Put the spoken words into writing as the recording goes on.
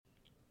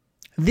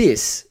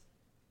This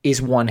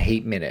is One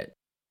Heat Minute.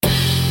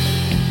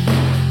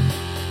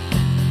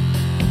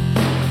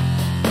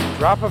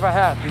 Drop of a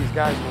hat, these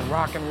guys will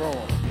rock and roll.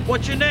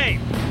 What's your name?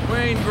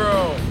 Wayne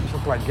Grove.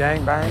 Look like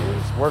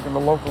gangbangers, working the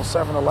local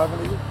 7-Eleven.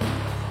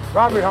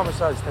 Robbery,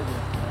 homicides, take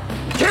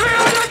it. Give me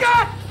all you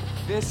got!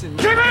 Listen.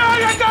 Give me all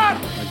you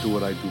got! I do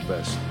what I do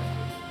best.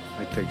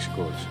 I take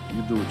scores.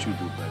 You do what you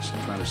do best.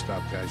 Trying to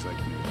stop guys like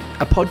me.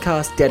 A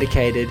podcast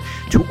dedicated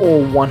to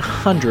all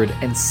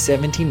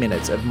 170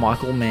 minutes of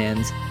Michael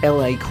Mann's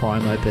LA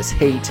crime opus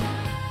Heat,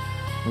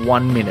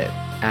 1 minute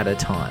at a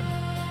time.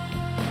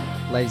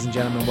 Ladies and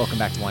gentlemen, welcome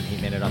back to One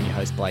Heat Minute. I'm your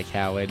host, Blake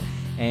Howard,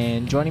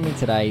 and joining me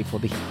today for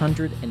the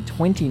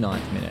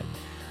 129th minute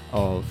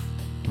of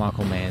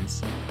Michael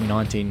Mann's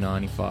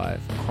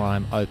 1995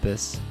 crime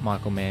opus,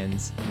 Michael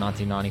Mann's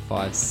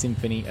 1995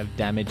 Symphony of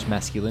Damaged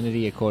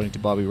Masculinity, according to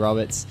Bobby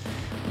Roberts.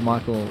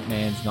 Michael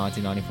Mann's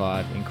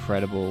 1995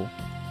 incredible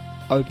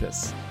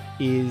opus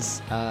is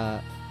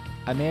a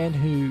man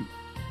who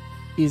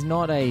is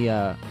not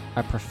a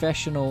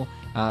professional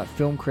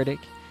film critic,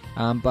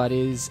 but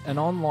is an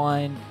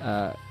online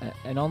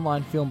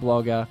film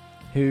blogger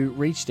who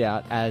reached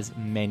out, as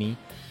many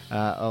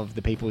of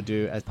the people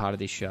do as part of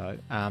this show,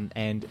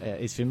 and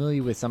is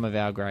familiar with some of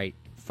our great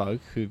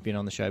folk who've been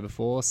on the show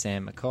before: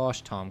 Sam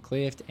McCosh, Tom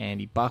Clift,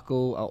 Andy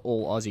Buckle,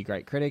 all Aussie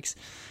great critics,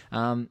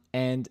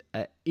 and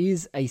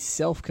is a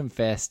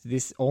self-confessed,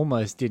 this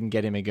almost didn't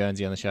get him a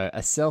Guernsey on the show,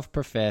 a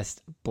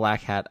self-professed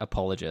black hat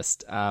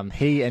apologist.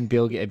 He and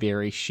Bill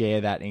Gabiri share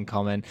that in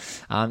common.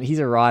 He's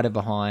a writer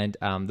behind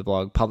the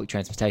blog Public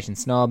Transportation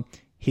Snob.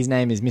 His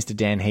name is Mr.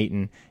 Dan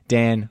Heaton.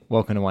 Dan,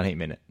 welcome to One Heat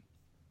Minute.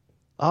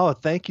 Oh,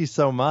 thank you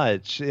so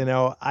much. You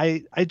know,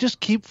 I just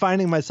keep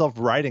finding myself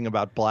writing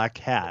about Black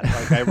Hat.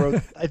 Like I wrote,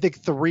 I think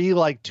 3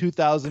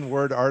 2,000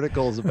 word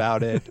articles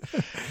about it.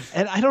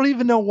 And I don't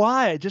even know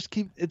why. I just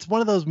it's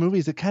one of those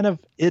movies that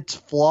its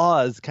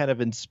flaws kind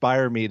of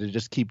inspire me to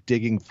just keep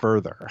digging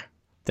further.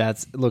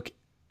 Look,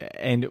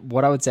 and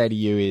what I would say to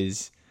you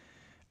is,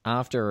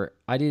 after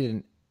I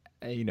did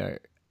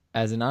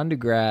as an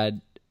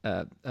undergrad,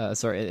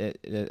 as a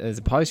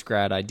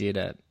postgrad, I did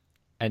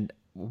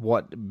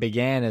what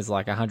began as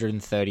like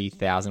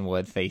 130,000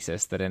 word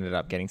thesis that ended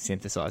up getting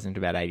synthesized into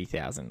about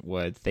 80,000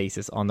 word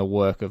thesis on the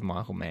work of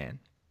Michael Mann.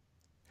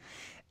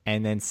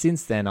 And then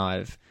since then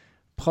I've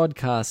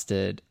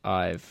podcasted,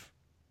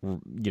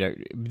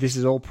 this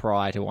is all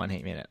prior to One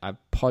Heat Minute. I've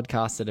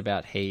podcasted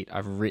about Heat,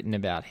 I've written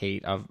about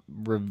Heat, I've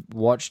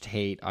watched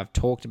Heat, I've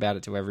talked about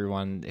it to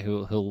everyone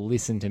who'll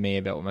listen to me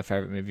about what my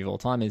favorite movie of all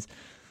time is.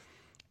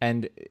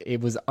 And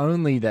it was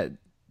only that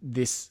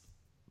this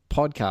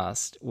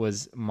podcast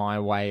was my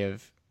way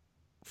of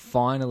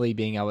finally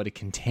being able to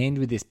contend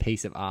with this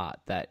piece of art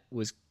that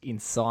was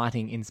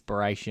inciting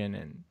inspiration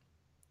and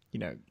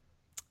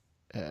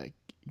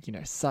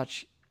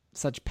such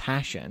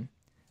passion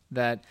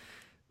that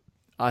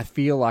I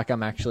feel like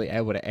I'm actually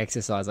able to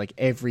exercise like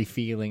every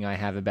feeling I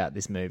have about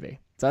this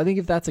movie. So I think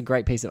if that's a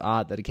great piece of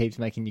art that it keeps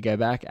making you go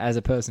back, as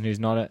a person who's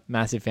not a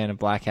massive fan of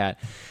Black Hat,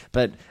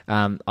 but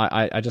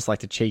I just like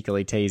to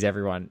cheekily tease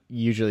everyone,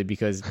 usually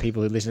because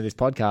people who listen to this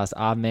podcast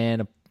are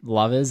Mann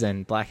lovers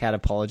and Black Hat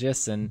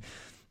apologists, and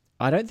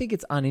I don't think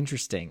it's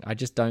uninteresting. I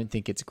just don't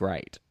think it's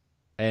great.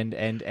 And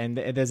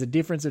there's a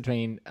difference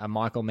between a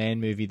Michael Mann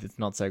movie that's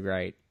not so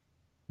great,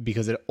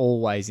 because it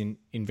always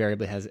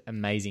invariably has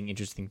amazing,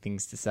 interesting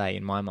things to say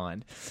in my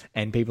mind,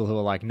 and people who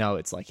are like, no,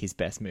 it's like his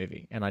best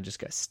movie. And I just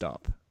go,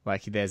 stop.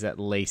 Like, there's at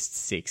least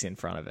 6 in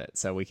front of it,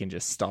 so we can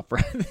just stop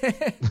right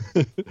there.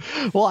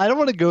 Well, I don't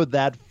want to go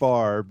that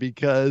far,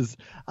 because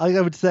I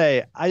would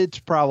say it's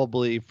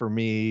probably, for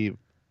me,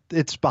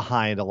 it's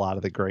behind a lot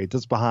of the greats.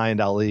 It's behind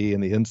Ali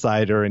and The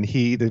Insider and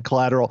Heat and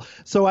Collateral.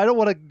 So I don't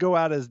want to go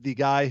out as the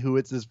guy who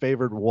it's his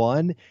favorite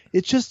one.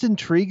 It just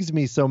intrigues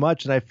me so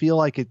much, and I feel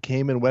like it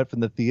came and went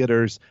from the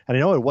theaters. And I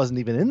know it wasn't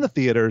even in the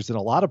theaters in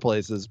a lot of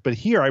places, but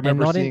here I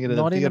remember seeing it in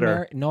the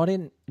theater. Not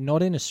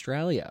in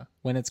Australia,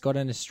 when it's got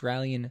an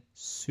Australian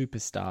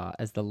superstar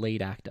as the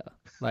lead actor.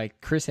 Like,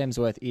 Chris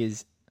Hemsworth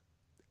is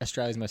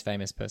Australia's most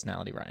famous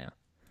personality right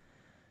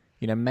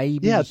now.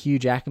 Maybe Hugh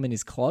Jackman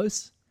is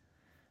close,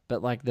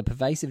 but like the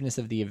pervasiveness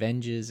of the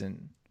Avengers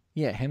and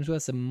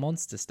Hemsworth's a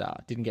monster star.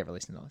 Didn't get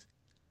released in those.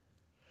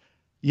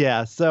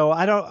 Yeah, so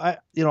I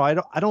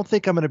don't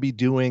think I'm going to be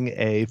doing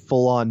a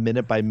full-on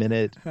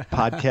minute-by-minute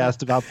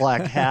podcast about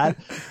Black Hat,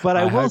 but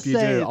I will hope you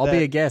say do. I'll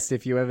be a guest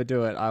if you ever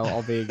do it.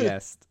 I'll be a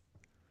guest.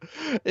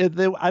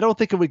 I don't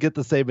think it would get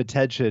the same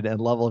attention and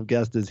level of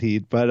guest as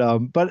Heat, but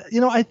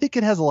I think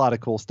it has a lot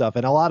of cool stuff,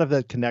 and a lot of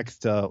it connects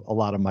to a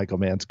lot of Michael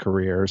Mann's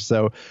career.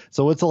 So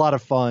it's a lot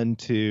of fun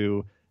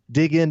to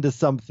dig into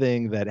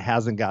something that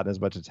hasn't gotten as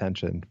much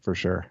attention, for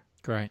sure.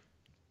 Great.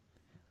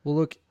 Well,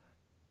 look,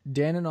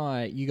 Dan and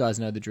I, you guys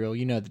know the drill.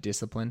 You know the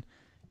discipline.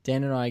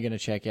 Dan and I are going to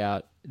check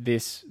out the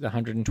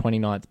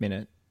 129th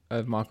minute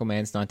of Michael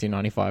Mann's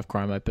 1995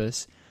 crime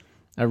opus.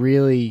 A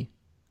really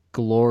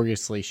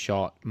gloriously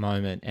shot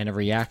moment and a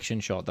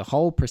reaction shot. The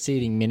whole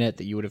preceding minute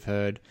that you would have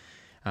heard,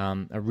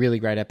 a really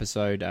great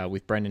episode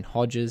with Brendan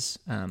Hodges,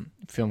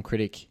 film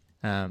critic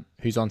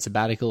who's on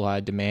sabbatical. I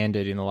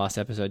demanded in the last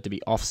episode to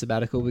be off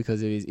sabbatical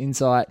because of his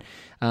insight.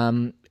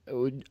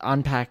 Would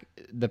unpack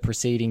the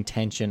preceding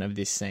tension of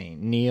this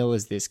scene. Neil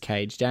is this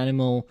caged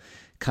animal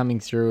coming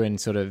through and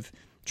sort of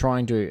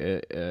trying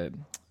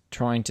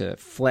to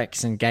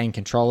flex and gain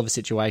control of a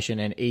situation,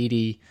 and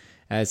Edie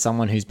as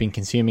someone who's been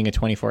consuming a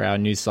 24-hour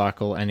news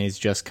cycle and is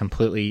just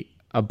completely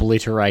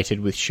obliterated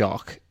with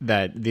shock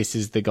that this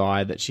is the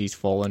guy that she's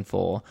fallen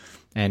for,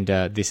 and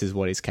this is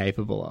what he's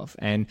capable of.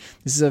 And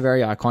this is a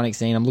very iconic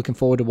scene. I'm looking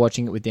forward to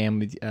watching it with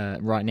Dan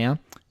right now.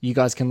 You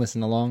guys can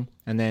listen along,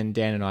 and then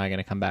Dan and I are going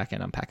to come back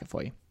and unpack it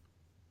for you.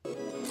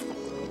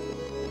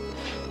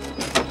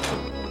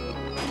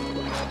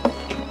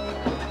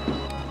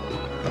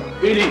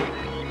 Edie!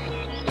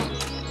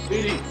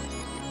 Edie!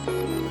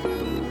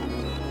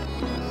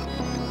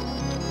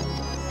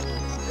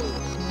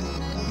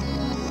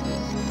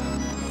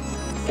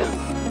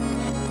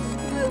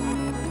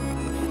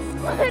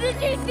 Why did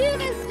you do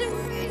this to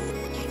me?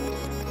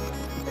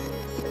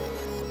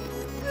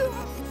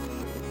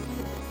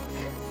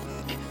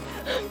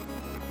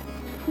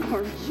 Who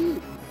are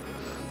you?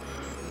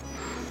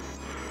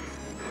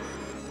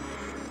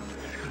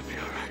 It's gonna be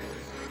all right.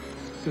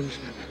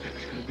 Understand that?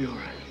 It's gonna be all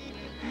right.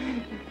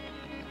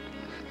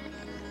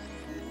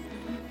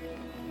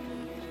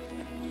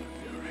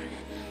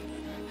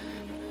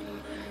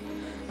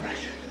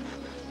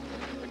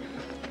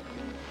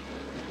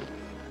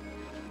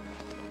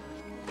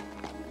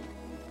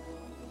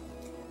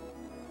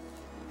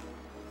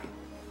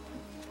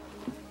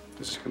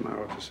 This is my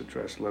office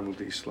address, level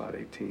D, slot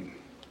 18.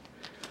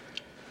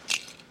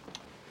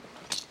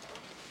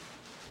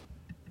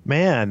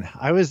 Man,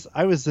 I was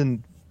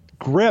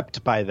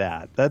gripped by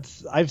that.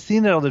 I've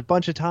seen it a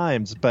bunch of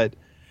times, but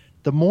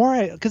the more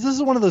because this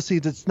is one of those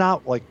scenes, it's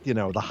not like, the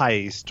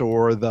heist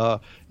or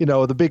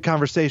the big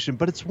conversation,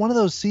 but it's one of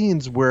those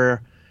scenes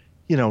where,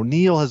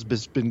 Neil has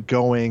been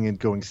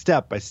going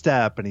step by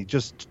step, and he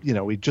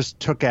just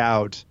took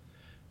out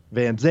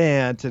Van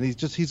Zant, and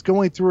he's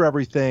going through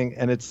everything,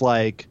 and it's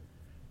like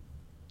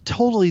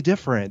totally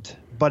different,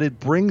 but it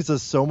brings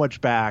us so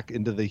much back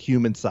into the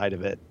human side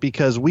of it,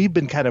 because we've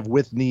been kind of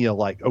with Neil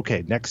like,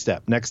 okay, next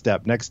step.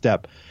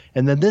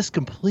 And then this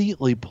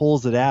completely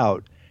pulls it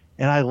out.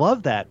 And I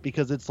love that,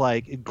 because it's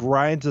like it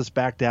grinds us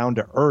back down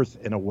to earth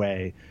in a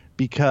way,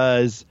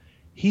 because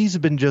he's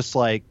been just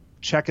like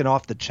checking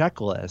off the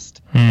checklist.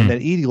 And then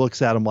Edie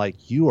looks at him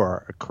like, you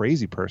are a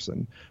crazy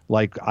person.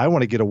 Like, I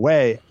want to get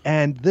away.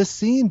 And this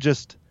scene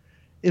just,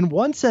 in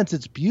one sense,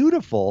 it's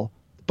beautiful,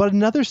 but in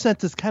another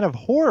sense, it's kind of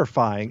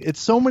horrifying. It's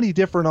so many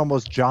different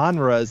almost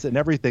genres and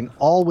everything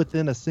all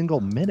within a single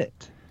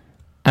minute.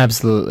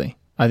 Absolutely.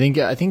 I think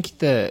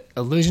the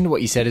allusion to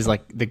what you said is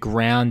like the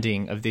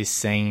grounding of this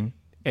scene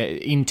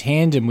in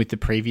tandem with the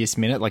previous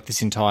minute, like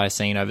this entire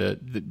scene over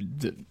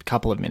the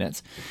couple of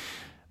minutes.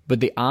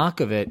 But the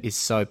arc of it is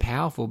so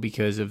powerful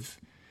because of,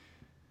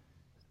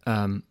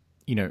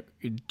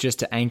 just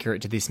to anchor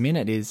it to this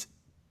minute is,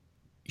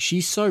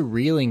 she's so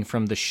reeling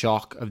from the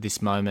shock of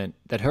this moment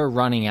that her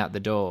running out the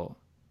door,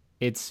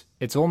 it's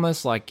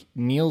almost like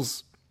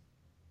Neil's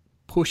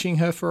pushing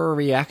her for a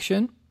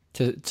reaction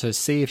to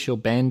see if she'll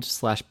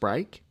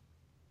bend/break,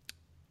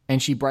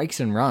 and she breaks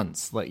and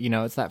runs. Like,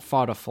 it's that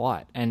fight or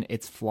flight, and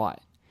it's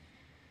flight.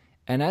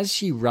 And as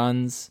she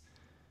runs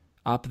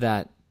up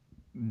that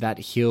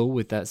hill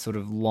with that sort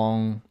of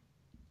long,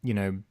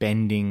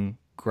 bending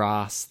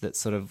grass that's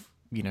sort of,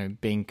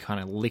 being kind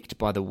of licked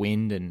by the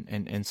wind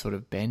and sort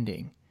of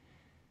bending.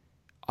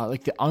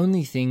 Like the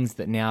only things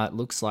that now it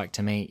looks like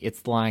to me,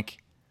 it's like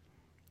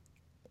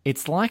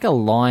a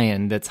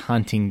lion that's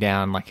hunting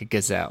down like a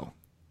gazelle,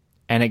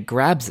 and it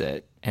grabs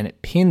it and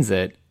it pins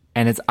it,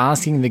 and it's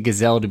asking the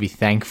gazelle to be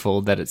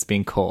thankful that it's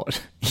been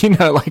caught.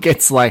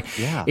 It's like,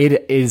 yeah.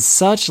 It is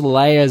such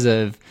layers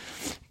of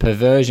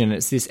perversion.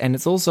 It's this, and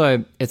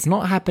it's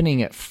not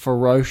happening at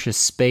ferocious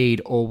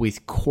speed or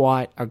with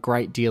quite a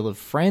great deal of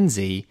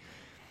frenzy.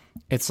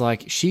 It's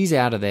like she's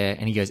out of there,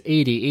 and he goes,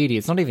 Edie, Edie.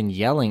 It's not even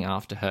yelling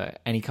after her,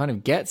 and he kind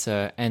of gets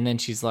her, and then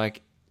she's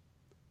like,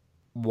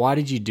 why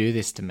did you do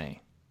this to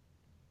me?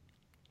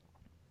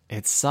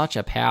 It's such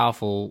a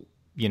powerful,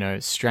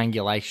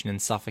 strangulation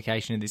and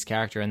suffocation of this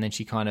character, and then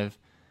she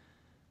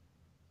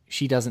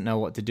doesn't know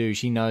what to do.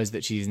 She knows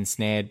that she's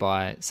ensnared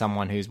by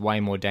someone who's way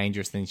more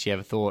dangerous than she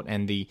ever thought,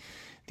 and the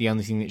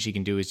only thing that she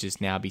can do is just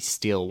now be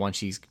still. Once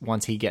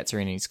he gets her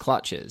in his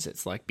clutches,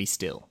 it's like, be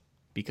still,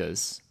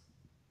 because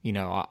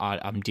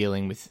I'm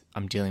dealing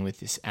with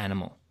this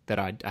animal that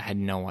I had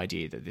no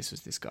idea that this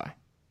was this guy.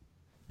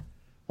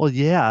 Well,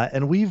 yeah,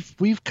 and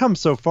we've come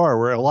so far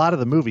where a lot of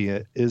the movie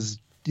is,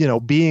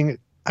 being,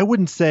 I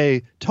wouldn't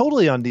say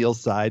totally on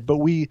Neil's side, but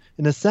we,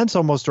 in a sense,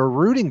 almost are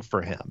rooting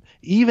for him.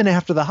 Even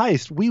after the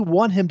heist, we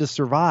want him to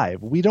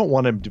survive. We don't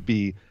want him to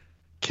be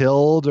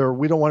killed, or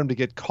we don't want him to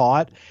get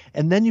caught.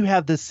 And then you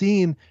have this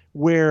scene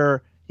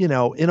where, in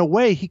a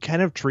way, he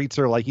kind of treats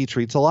her like he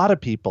treats a lot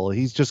of people.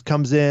 He just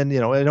comes in, I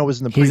know it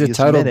was in the previous minute. He's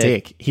a total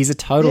dick. He's a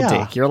total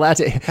dick. You're allowed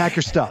to pack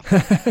your stuff.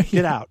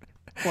 Get out.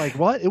 like,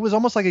 what? It was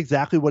almost like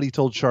exactly what he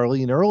told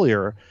Charlene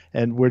earlier,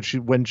 and when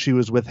she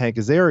was with Hank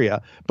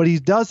Azaria. But he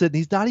does it, and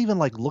he's not even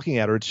like looking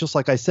at her. It's just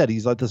like I said,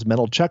 he's like this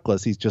mental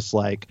checklist. He's just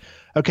like,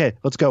 okay,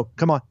 let's go.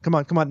 Come on.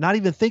 Not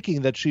even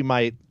thinking that she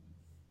might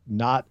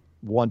not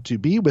want to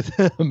be with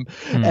him.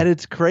 And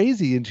it's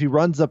crazy. And she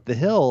runs up the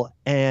hill,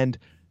 and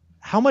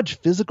how much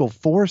physical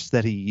force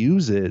that he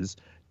uses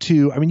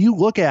to, I mean, you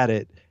look at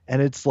it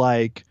and it's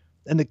like,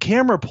 and the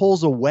camera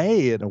pulls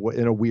away in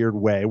a weird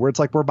way where it's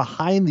like we're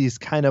behind these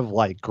kind of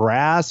like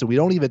grass and we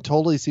don't even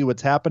totally see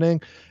what's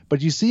happening,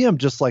 but you see him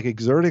just like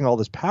exerting all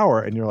this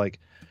power and you're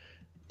like,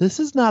 this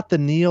is not the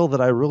Neil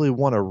that I really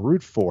want to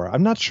root for.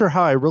 I'm not sure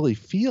how I really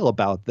feel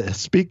about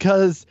this,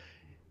 because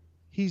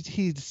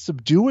he's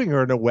subduing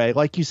her in a way.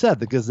 Like you said,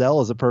 the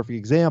gazelle is a perfect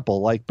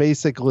example. Like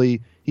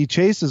basically he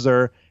chases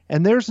her,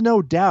 and there's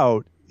no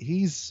doubt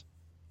she's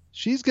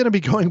going to be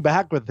going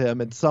back with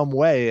him in some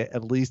way,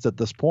 at least at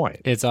this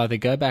point. It's either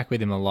go back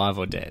with him alive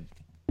or dead.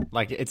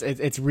 Like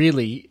it's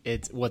really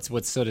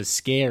what's sort of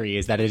scary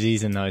is that it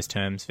is in those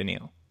terms for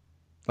Neil.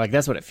 Like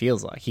that's what it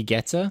feels like. He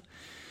gets her,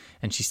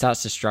 and she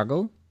starts to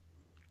struggle,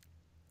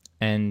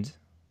 and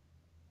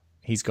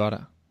he's got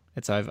her.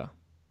 It's over.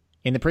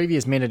 In the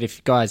previous minute,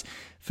 if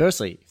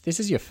this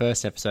is your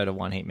first episode of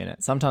One Heat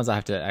Minute, sometimes I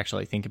have to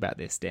actually think about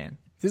this, Dan.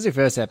 If this is your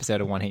first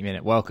episode of One Heat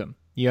Minute, welcome.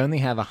 You only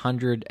have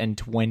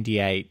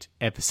 128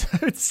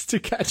 episodes to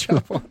catch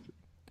up on.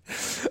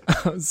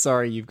 I'm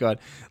sorry, you've got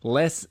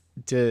less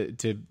to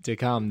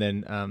come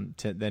than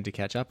to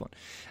catch up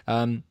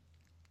on.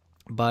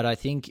 But I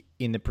think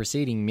in the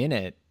preceding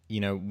minute,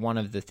 one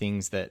of the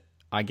things that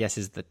I guess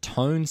is the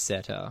tone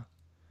setter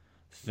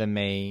for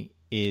me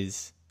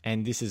is,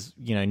 and this is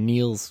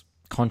Neil's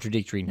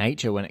contradictory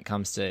nature when it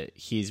comes to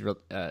his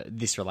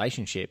this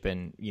relationship,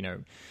 and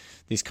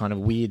this kind of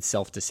weird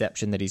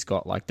self-deception that he's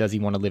got. Like, does he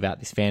want to live out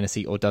this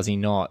fantasy or does he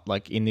not?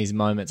 Like, in these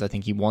moments, I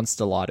think he wants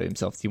to lie to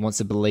himself. He wants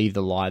to believe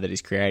the lie that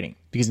he's creating.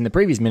 Because in the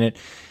previous minute,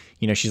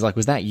 she's like,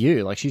 was that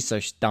you? Like, she's so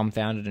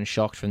dumbfounded and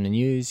shocked from the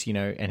news,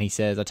 and he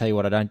says, I tell you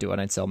what I don't do. I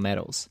don't sell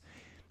medals.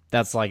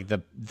 That's like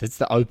that's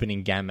the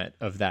opening gamut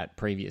of that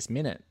previous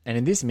minute. And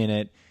in this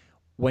minute,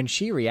 when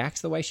she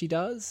reacts the way she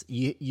does,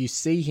 you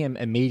see him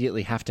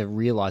immediately have to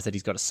realize that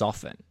he's got to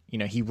soften.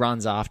 He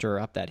runs after her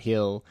up that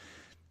hill,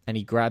 and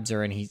he grabs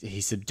her and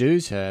he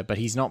subdues her, but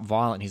he's not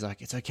violent. He's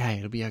like, it's okay,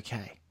 it'll be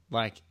okay.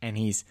 Like, and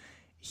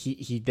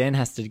he then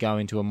has to go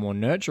into a more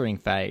nurturing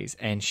phase,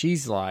 and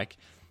she's like,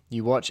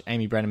 you watch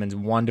Amy Brenneman's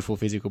wonderful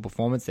physical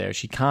performance there.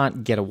 She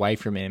can't get away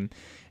from him.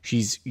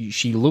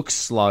 She looks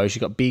slow. She's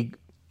got big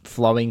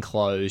flowing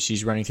clothes.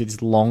 She's running through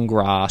this long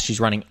grass. She's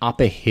running up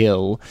a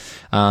hill,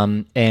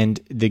 and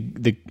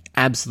the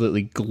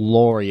absolutely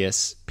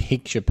glorious,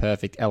 picture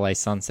perfect LA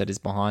sunset is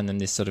behind them.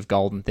 This sort of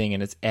golden thing,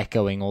 and it's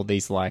echoing all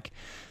these like,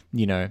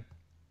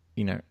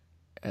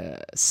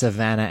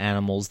 savannah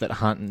animals that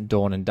hunt in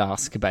dawn and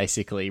dusk,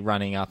 basically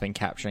running up and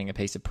capturing a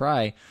piece of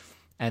prey.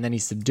 And then he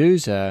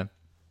subdues her,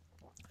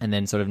 and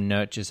then sort of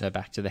nurtures her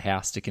back to the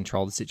house to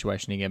control the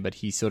situation again. But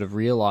he sort of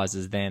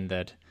realizes then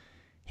that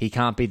he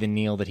can't be the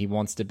Neil that he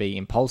wants to be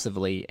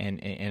impulsively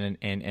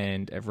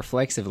and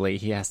reflexively.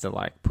 He has to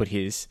like put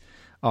his,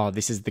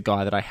 this is the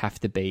guy that I have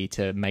to be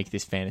to make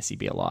this fantasy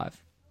be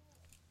alive.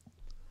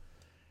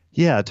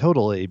 Yeah,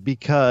 totally.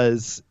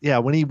 Because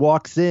when he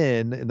walks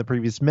in the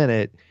previous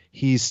minute,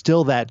 he's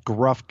still that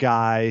gruff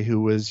guy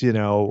who was,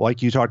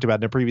 like you talked about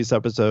in a previous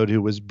episode,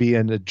 who was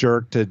being a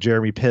jerk to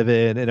Jeremy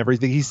Piven and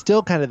everything. He's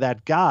still kind of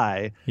that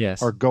guy.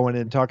 Yes. Or going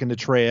in and talking to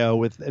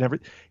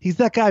Trejo he's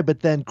that guy,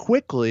 but then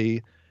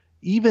quickly,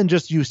 even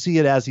just you see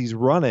it as he's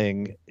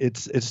running,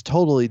 it's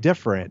totally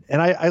different.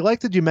 And I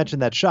like that you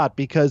mentioned that shot,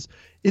 because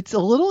it's a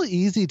little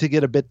easy to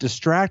get a bit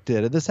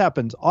distracted. And this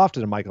happens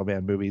often in Michael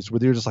Mann movies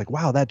where you're just like,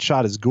 wow, that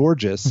shot is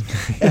gorgeous.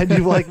 And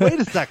you're like, wait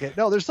a second.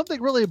 No, there's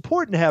something really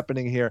important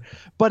happening here.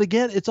 But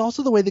again, it's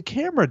also the way the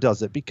camera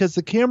does it, because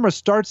the camera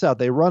starts out,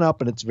 they run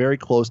up and it's very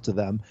close to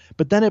them,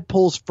 but then it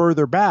pulls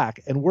further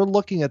back and we're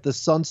looking at the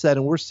sunset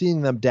and we're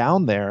seeing them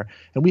down there.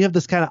 And we have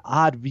this kind of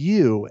odd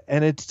view.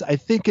 And I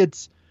think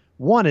it's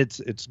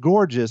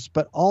gorgeous,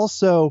 but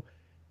also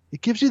it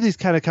gives you these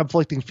kind of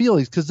conflicting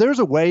feelings, because there's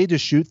a way to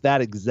shoot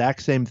that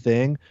exact same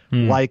thing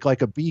like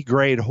a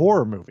B-grade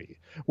horror movie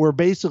where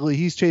basically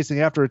he's chasing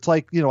after. It's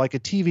like, like a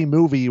TV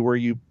movie where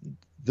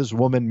this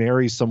woman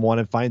marries someone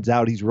and finds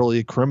out he's really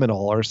a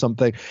criminal or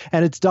something,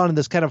 and it's done in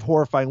this kind of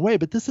horrifying way.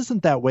 But this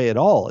isn't that way at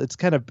all. It's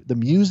kind of the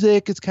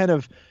music. It's kind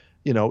of,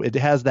 it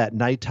has that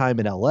nighttime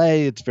in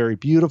LA. It's very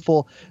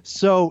beautiful.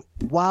 So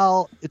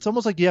while it's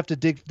almost like you have to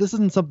dig, this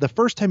isn't something, the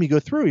first time you go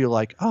through, you're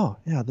like, oh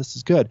yeah, this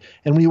is good.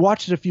 And when you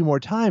watch it a few more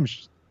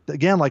times,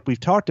 again, like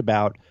we've talked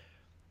about,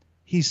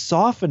 he's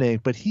softening,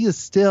 but he is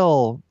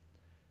still,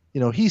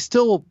 he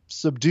still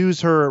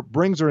subdues her,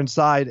 brings her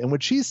inside. And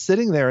when she's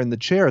sitting there in the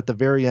chair at the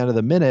very end of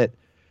the minute,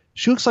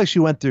 she looks like she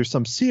went through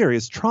some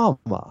serious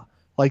trauma.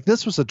 Like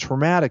this was a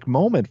traumatic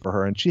moment for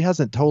her, and she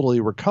hasn't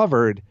totally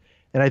recovered.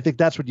 And I think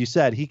that's what you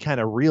said. He kind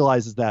of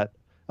realizes that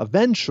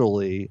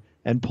eventually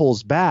and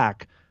pulls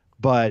back.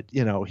 But,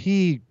 you know,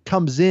 he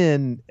comes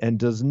in and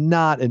does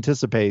not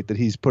anticipate that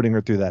he's putting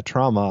her through that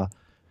trauma.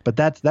 But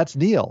that's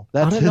Neil.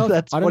 That's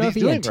what he's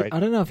doing right now. I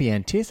don't know if he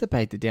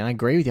anticipates it, Dan. I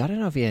agree with you. I don't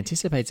know if he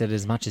anticipates it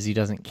as much as he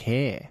doesn't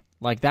care.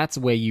 Like, that's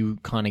where you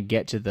kind of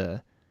get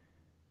to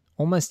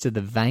almost to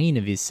the vein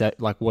of his,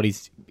 like, what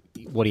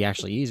he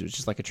actually is, which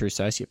is like a true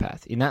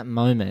sociopath. In that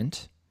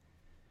moment,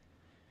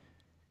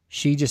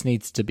 she just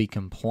needs to be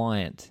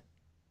compliant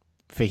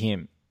for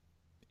him.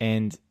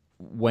 And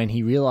when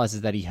he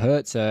realizes that he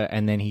hurts her,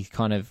 and then he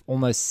kind of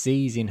almost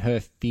sees in her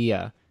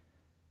fear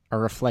a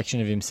reflection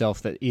of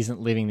himself that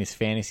isn't living this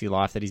fantasy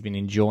life that he's been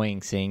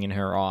enjoying seeing in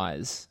her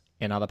eyes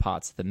in other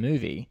parts of the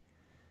movie,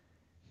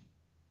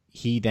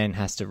 he then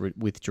has to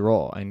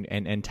withdraw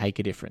and take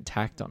a different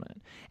tact on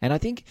it. And I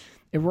think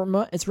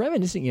it's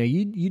reminiscent. You know,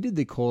 you did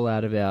the call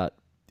out about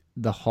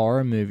the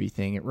horror movie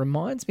thing. It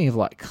reminds me of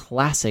like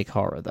classic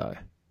horror, though.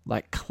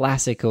 Like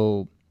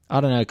classical,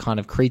 I don't know, kind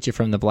of Creature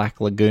from the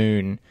Black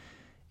Lagoon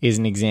is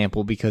an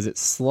example, because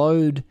it's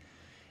slowed.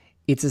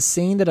 It's a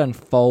scene that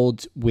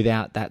unfolds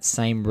without that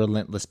same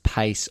relentless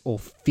pace or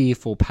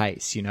fearful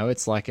pace. You know,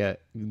 it's like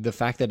the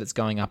fact that it's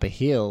going up a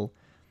hill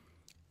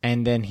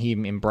and then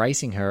him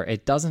embracing her,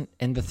 it doesn't,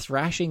 and the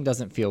thrashing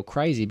doesn't feel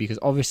crazy because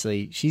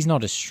obviously she's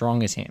not as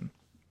strong as him.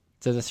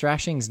 So the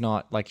thrashing's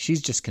not like,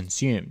 she's just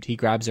consumed. He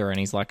grabs her and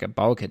he's like a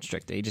boa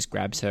constrictor. He just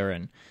grabs her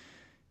and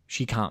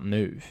she can't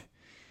move.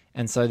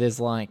 And so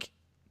there's like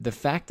the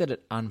fact that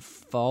it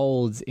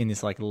unfolds in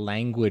this like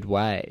languid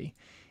way.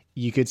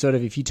 You could sort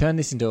of, if you turn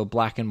this into a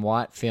black and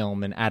white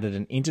film and added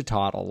an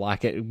intertitle,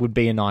 like it would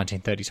be a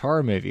 1930s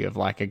horror movie of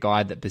like a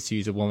guy that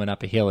pursues a woman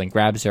up a hill and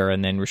grabs her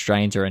and then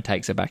restrains her and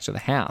takes her back to the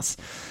house.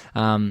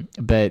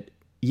 But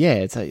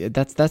yeah,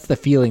 that's the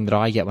feeling that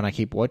I get when I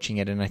keep watching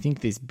it. And I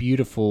think this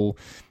beautiful,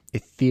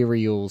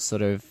 ethereal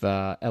sort of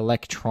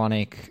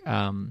electronic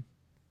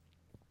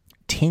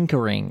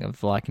tinkering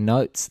of like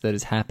notes that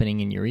is happening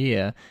in your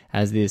ear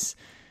as this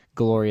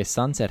glorious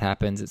sunset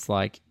happens. It's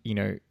like, you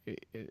know,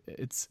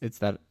 it's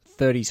that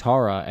 30s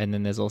horror, and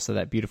then there's also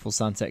that beautiful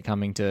sunset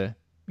coming to,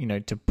 you know,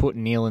 to put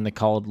Neil in the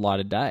cold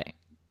light of day.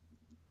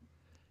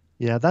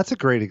 Yeah, that's a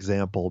great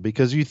example,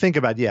 because you think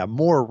about,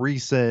 more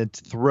recent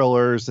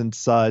thrillers and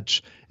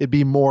such, it'd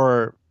be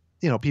more,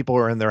 you know, people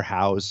are in their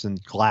house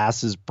and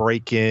glass is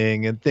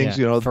breaking and things,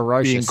 you know,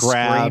 ferocious being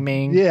grabbed.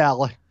 Screaming.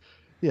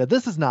 Yeah,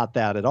 this is not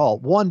that at all.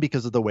 One,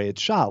 because of the way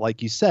it's shot.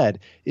 Like you said,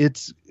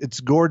 it's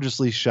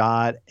gorgeously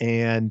shot,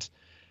 and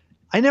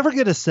I never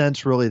get a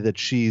sense really that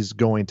she's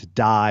going to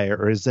die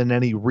or is in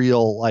any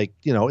real, like,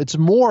 you know, it's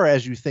more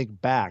as you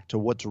think back to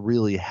what's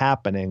really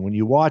happening when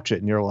you watch it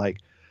and you're like,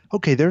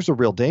 okay, there's a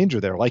real danger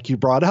there. Like you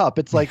brought up,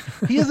 it's like,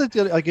 he isn't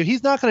like,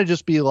 he's not going to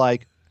just be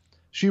like,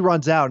 she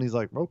runs out and he's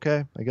like,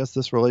 okay, I guess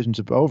this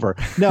relationship over.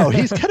 No,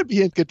 he's got to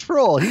be in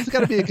control. He's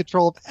got to be in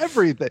control of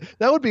everything.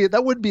 That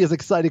wouldn't be as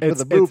exciting for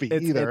the movie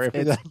either.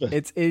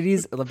 It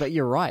is, but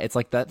you're right. It's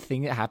like that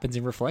thing that happens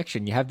in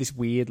Reflection. You have this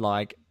weird,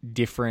 like,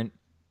 different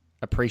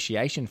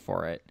appreciation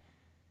for it,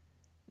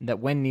 that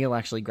when Neil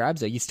actually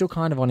grabs her, you're still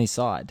kind of on his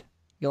side.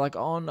 You're like,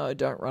 oh no,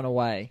 don't run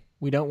away.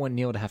 We don't want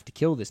Neil to have to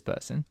kill this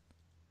person.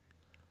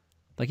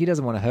 Like, he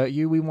doesn't want to hurt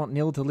you. We want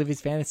Neil to live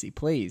his fantasy,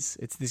 please.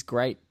 It's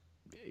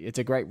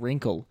a great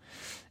wrinkle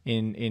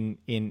in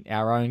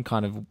our own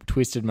kind of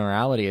twisted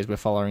morality as we're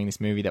following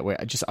this movie, that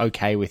we're just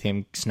okay with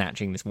him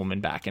snatching this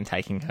woman back and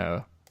taking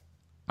her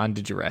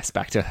under duress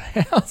back to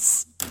her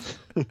house.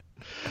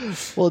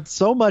 Well, it's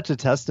so much a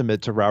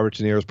testament to Robert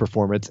De Niro's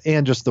performance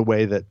and just the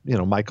way that, you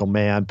know, Michael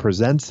Mann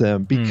presents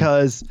him,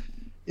 because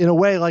in a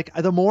way, like,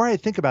 the more I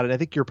think about it, I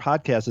think your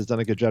podcast has done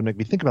a good job making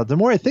me think about it. The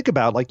more I think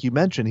about, like you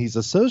mentioned, he's a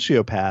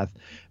sociopath.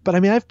 But I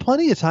mean, I've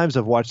plenty of times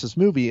I've watched this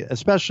movie,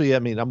 especially, I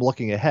mean, I'm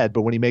looking ahead,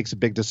 but when he makes a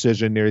big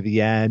decision near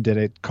the end and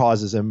it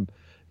causes him,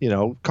 you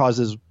know,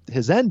 causes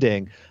his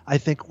ending, I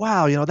think,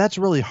 wow, you know, that's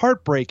really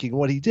heartbreaking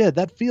what he did.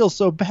 That feels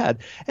so bad.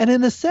 And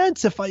in a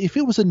sense, if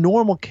it was a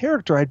normal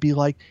character, I'd be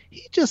like,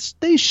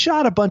 they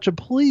shot a bunch of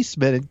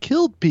policemen and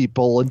killed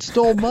people and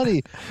stole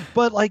money.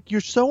 But like,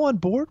 you're so on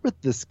board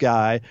with this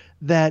guy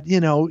that,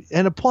 you know,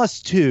 and a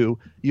plus two,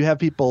 you have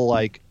people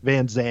like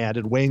Van Zandt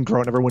and Wayne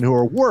Grown, everyone who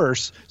are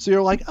worse. So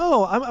you're like,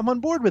 oh, I'm on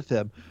board with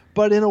him.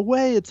 But in a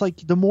way, it's like,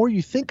 the more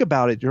you think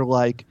about it, you're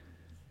like,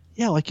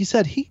 yeah, like you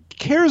said, he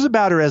cares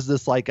about her as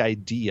this like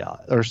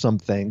idea or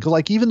something. 'Cause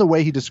like, even the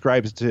way he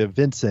describes to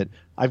Vincent,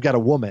 I've got a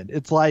woman.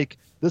 It's like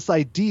this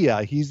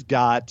idea he's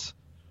got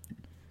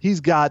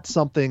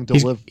something to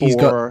live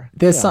for.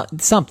 There's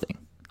something.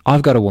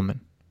 I've got a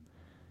woman.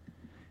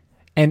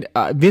 And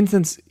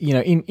Vincent's, you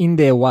know, in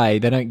their way,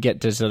 they don't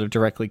get to sort of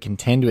directly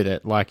contend with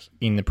it like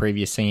in the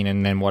previous scene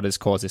and then what has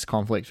caused this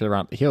conflict for the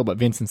run up the hill. But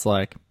Vincent's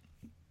like,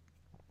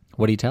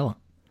 what do you tell her?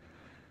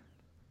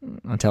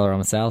 I tell her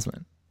I'm a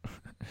salesman.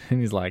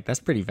 And he's like, that's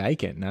pretty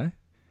vacant, no?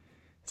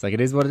 It's like,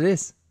 it is what it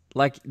is.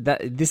 Like,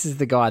 that. This is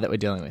the guy that we're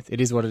dealing with. It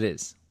is what it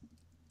is.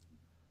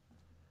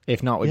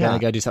 If not, we better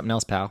go do something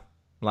else, pal.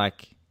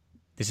 Like,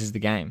 this is the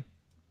game.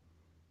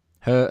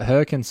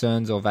 Her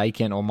concerns or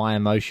vacant or my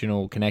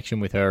emotional connection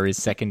with her is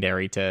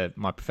secondary to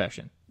my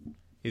profession.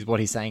 is what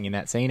he's saying in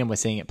that scene, and we're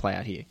seeing it play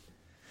out here.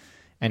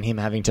 And him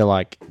having to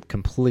like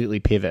completely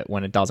pivot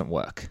when it doesn't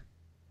work.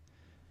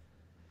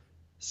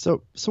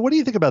 So what do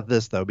you think about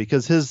this though?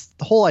 Because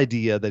the whole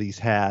idea that he's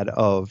had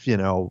of, you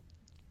know,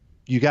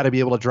 you got to be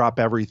able to drop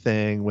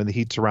everything when the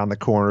heat's around the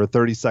corner,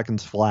 30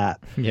 seconds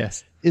flat.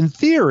 Yes. In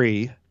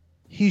theory,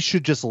 he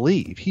should just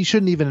leave. He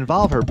shouldn't even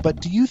involve her. But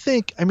do you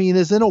think, I mean,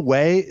 is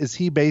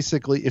he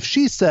basically, if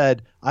she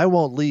said, I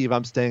won't leave,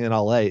 I'm staying in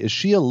LA, is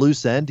she a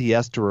loose end he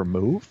has to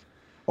remove?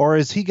 Or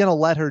is he going to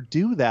let her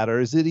do that? Or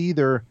is it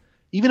either,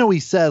 even though he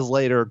says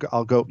later,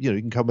 I'll go, you know,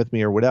 you can come with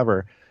me or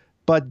whatever.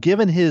 But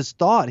given his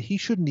thought, he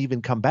shouldn't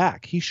even come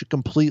back. He should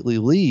completely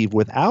leave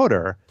without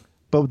her.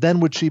 But then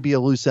would she be a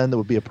loose end that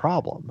would be a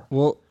problem?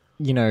 Well,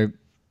 you know,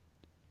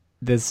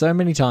 there's so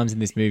many times in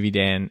this movie,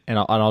 Dan, and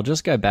I'll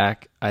just go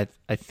back. I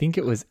think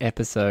it was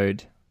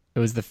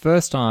the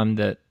first time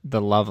that the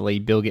lovely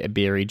Bill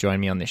Beery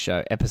joined me on this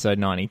show, episode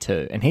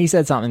 92. And he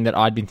said something that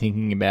I'd been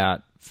thinking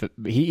about.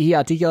 He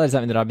articulated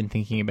something that I've been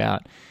thinking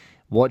about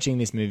watching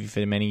this movie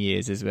for many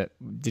years, is that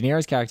De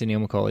Niro's character, Neil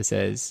McCauley,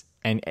 says,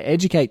 and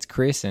educates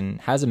Chris and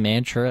has a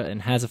mantra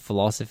and has a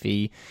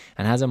philosophy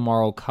and has a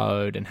moral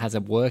code and has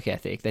a work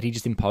ethic that he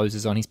just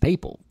imposes on his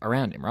people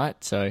around him,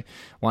 right? So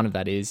one of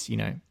that is, you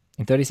know,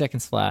 in 30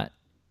 seconds flat,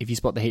 if you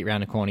spot the heat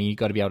around a corner, you've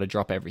got to be able to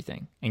drop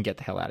everything and get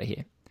the hell out of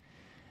here.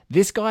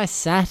 This guy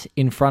sat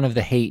in front of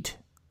the heat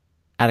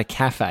at a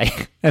cafe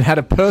and had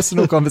a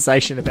personal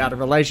conversation about a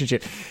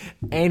relationship,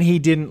 and he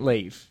didn't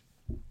leave.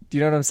 Do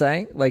you know what I'm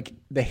saying? Like,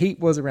 the heat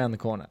was around the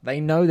corner. They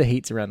know the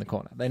heat's around the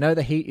corner. They know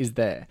the heat is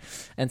there.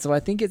 And so I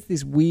think it's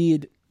this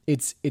weird,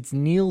 it's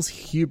Neil's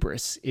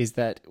hubris, is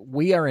that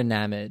we are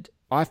enamored,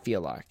 I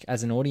feel like,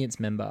 as an audience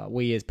member,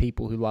 we as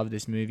people who love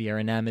this movie are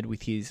enamored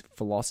with his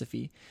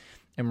philosophy,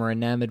 and we're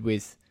enamored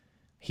with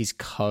his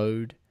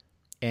code,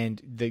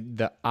 and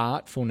the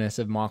artfulness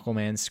of Michael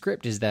Mann's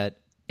script is that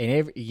in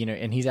every, you know,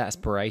 and his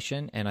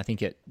aspiration, and I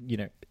think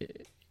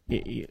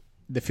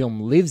the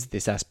film lives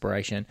this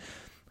aspiration,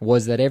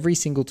 was that every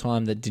single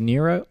time that De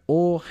Niro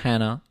or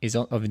Hannah De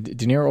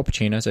Niro or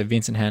Pacino, so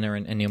Vincent Hanna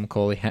and Neil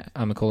McCauley,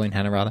 McCauley and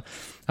Hannah rather,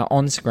 are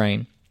on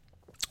screen,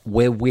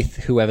 we're with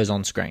whoever's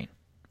on screen.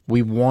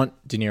 We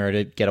want De Niro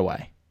to get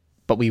away,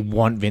 but we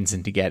want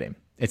Vincent to get him.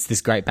 It's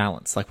this great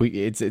balance. Like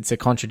it's a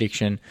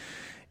contradiction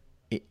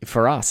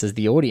for us as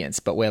the audience,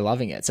 but we're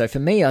loving it. So for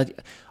me,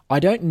 I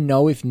don't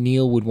know if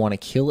Neil would want to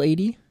kill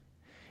Edie,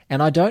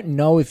 and I don't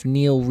know if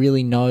Neil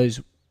really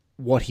knows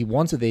what he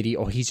wants with Edie,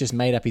 or he's just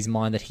made up his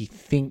mind that he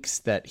thinks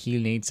that he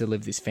needs to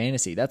live this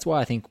fantasy. That's why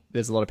I think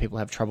there's a lot of people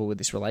have trouble with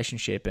this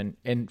relationship,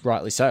 and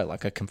rightly so,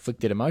 like a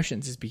conflicted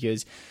emotions, is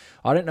because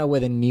I don't know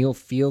whether Neil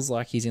feels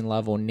like he's in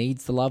love or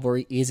needs the love, or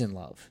he is in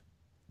love.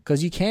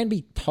 Because you can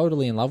be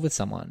totally in love with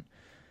someone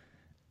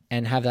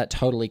and have that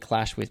totally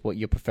clash with what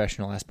your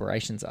professional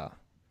aspirations are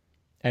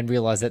and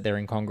realize that they're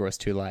incongruous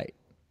too late.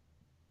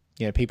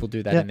 You know, people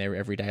do that in their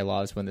everyday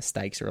lives when the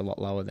stakes are a lot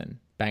lower than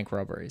bank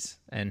robberies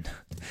and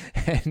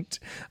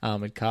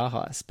armored car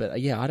heists. But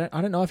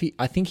I don't know if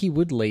I think he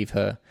would leave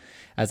her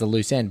as a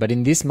loose end. But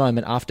in this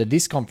moment, after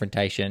this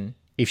confrontation,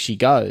 if she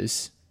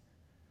goes,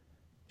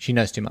 she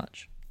knows too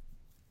much.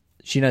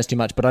 She knows too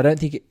much. But I don't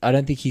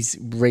think he's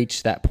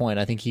reached that point.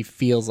 I think he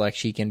feels like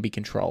she can be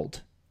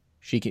controlled.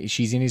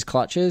 She's in his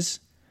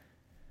clutches.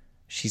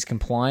 She's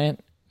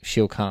compliant.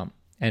 She'll come.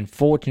 And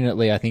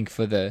fortunately, I think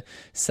for the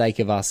sake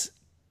of us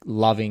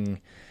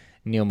loving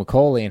Neil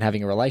McCauley and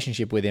having a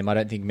relationship with him, I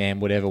don't think Mann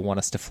would ever want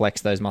us to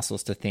flex those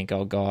muscles to think,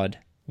 oh God,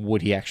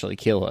 would he actually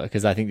kill her?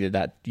 Because I think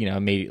that, you know,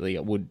 immediately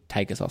it would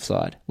take us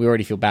offside. We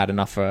already feel bad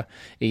enough for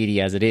Edie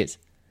as it is.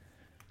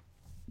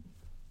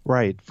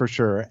 Right, for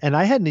sure. And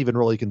I hadn't even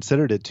really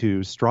considered it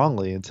too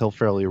strongly until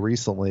fairly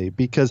recently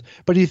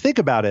but you think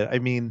about it, I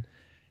mean,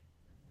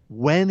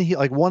 when he,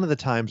 like one of the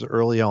times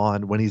early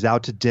on when he's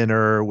out to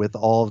dinner with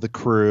all of the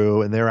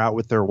crew and they're out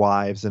with their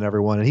wives and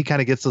everyone, and he kind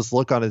of gets this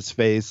look on his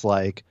face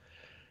like,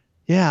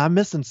 yeah, I'm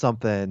missing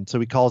something. So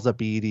he calls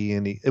up Edie,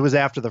 and it was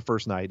after the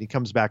first night. He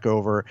comes back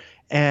over,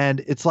 and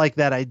it's like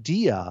that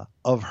idea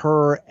of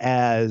her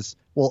as,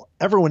 well,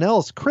 everyone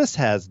else, Chris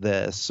has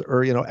this,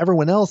 or, you know,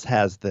 everyone else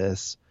has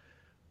this.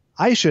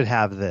 I should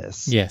have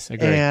this. Yes,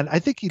 agree. And I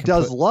think he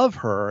does love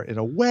her in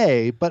a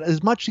way, but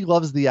as much he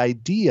loves the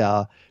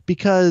idea,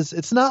 because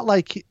it's not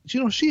like, you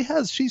know,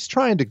 she's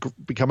trying to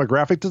become a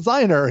graphic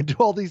designer and do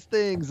all these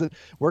things and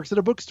works at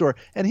a bookstore.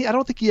 And I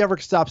don't think he ever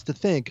stops to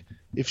think,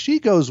 if she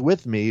goes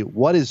with me,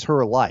 what is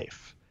her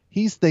life?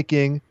 He's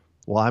thinking,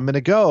 well, I'm going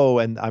to go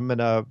and I'm going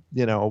to,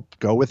 you know,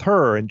 go with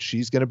her and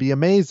she's going to be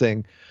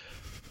amazing.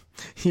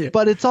 Yeah.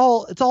 But it's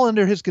all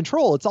under his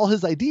control. It's all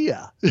his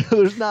idea.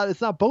 It's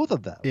not both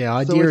of them. Yeah,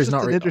 idea is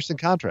not an interesting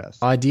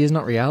contrast. Idea is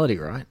not reality,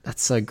 right?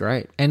 That's so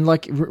great. And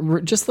like,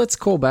 just let's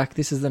call back.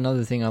 This is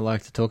another thing I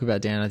like to talk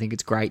about, Dan. I think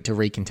it's great to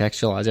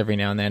recontextualize every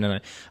now and then,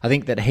 and I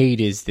think that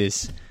Heat is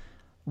this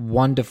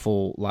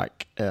wonderful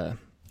like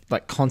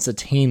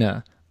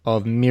concertina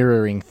of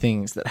mirroring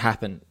things that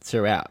happen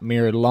throughout.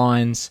 Mirrored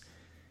lines,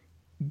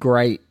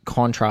 great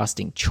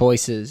contrasting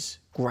choices,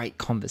 great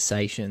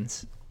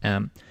conversations.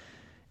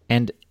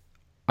 And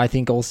I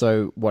think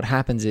also what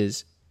happens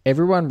is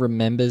everyone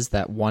remembers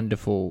that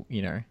wonderful,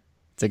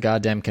 it's a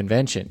goddamn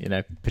convention,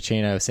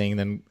 Pacino seeing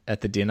them at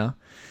the dinner.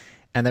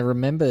 And they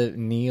remember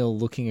Neil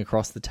looking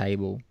across the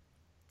table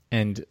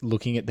and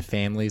looking at the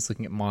families,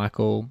 looking at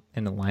Michael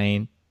and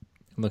Elaine,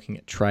 and looking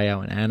at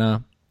Trejo and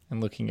Anna, and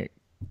looking at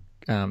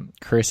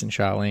Chris and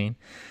Charlene,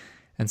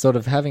 and sort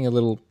of having a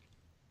little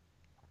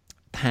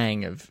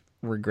pang of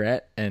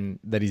regret and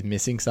that he's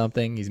missing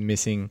something, he's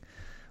missing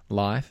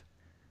life.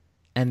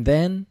 And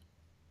then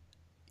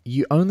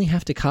you only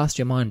have to cast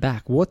your mind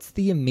back. What's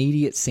the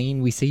immediate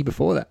scene we see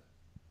before that?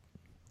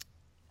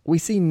 We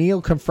see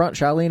Neil confront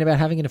Charlene about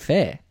having an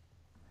affair.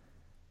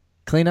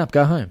 Clean up,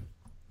 go home.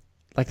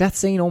 Like, that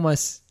scene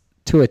almost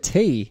to a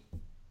T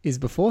is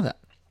before that.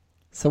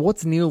 So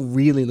what's Neil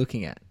really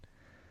looking at?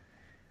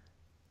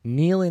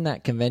 Neil in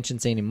that convention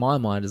scene, in my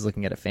mind, is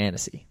looking at a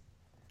fantasy.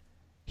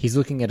 He's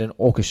looking at an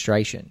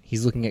orchestration.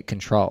 He's looking at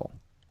control.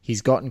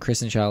 He's gotten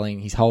Chris and Charlene.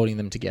 He's holding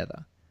them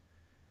together.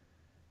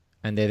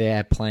 And they're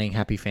there playing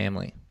happy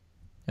family.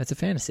 It's a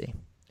fantasy.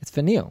 It's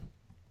for Neil.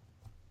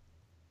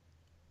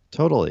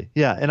 Totally.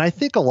 Yeah. And I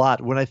think a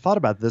lot, when I thought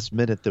about this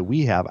minute that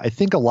we have, I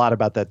think a lot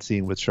about that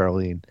scene with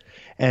Charlene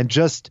and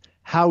just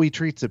how he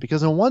treats it.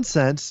 Because in one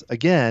sense,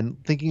 again,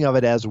 thinking of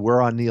it as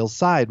we're on Neil's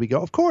side, we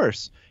go, of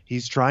course,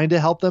 he's trying to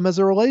help them as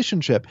a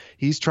relationship.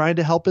 He's trying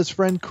to help his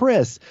friend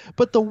Chris.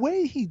 But the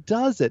way he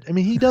does it, I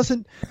mean, he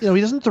doesn't, he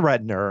doesn't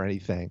threaten her or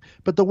anything.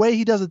 But the way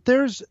he does it,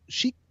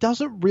 she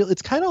doesn't really,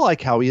 it's kind of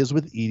like how he is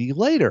with Edie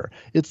later.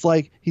 It's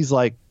like, he's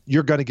like,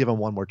 you're going to give him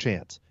one more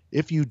chance.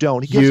 If you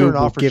don't, he gives her an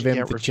offer she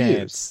can't refuse.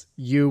 Chance.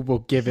 You will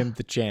give him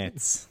the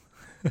chance.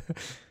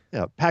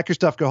 Yeah, pack your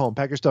stuff, go home.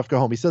 Pack your stuff, go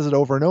home. He says it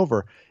over and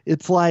over.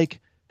 It's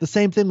like the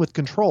same thing with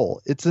control.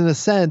 It's in a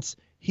sense,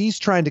 he's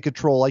trying to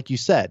control, like you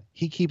said.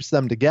 He keeps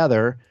them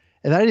together.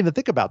 And I didn't even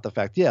think about the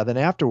fact, then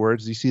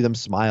afterwards you see them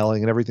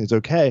smiling and everything's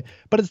okay.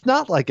 But it's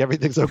not like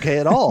everything's okay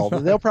at all.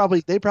 They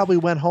probably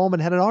went home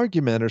and had an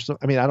argument or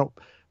something. I mean,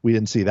 we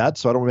didn't see that,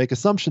 so I don't want to make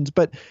assumptions.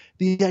 But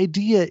the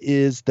idea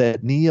is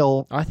that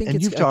Neil, I think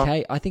it's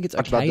okay. I think it's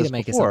okay to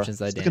make assumptions,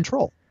 though, Dan.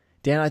 Control.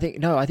 Dan, I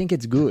think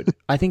it's good.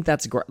 I think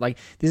that's great. Like,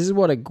 this is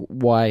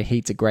why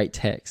Heat's a great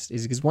text,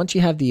 is because once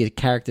you have the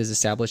characters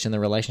established and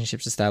the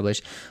relationships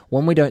established,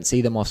 when we don't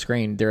see them off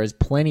screen, there is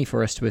plenty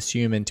for us to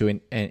assume and to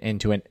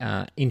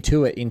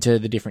intuit into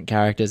the different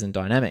characters and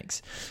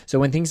dynamics. So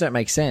when things don't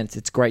make sense,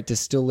 it's great to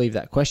still leave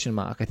that question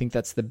mark. I think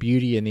that's the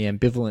beauty and the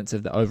ambivalence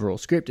of the overall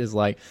script, is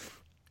like,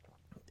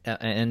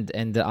 and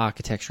the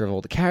architecture of all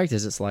the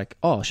characters. It's like,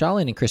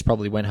 Charlene and Chris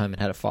probably went home and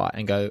had a fight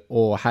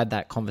or had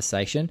that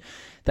conversation,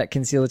 that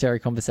conciliatory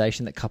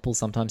conversation that couples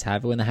sometimes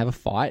have when they have a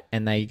fight,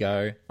 and they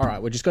go, all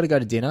right, we've just got to go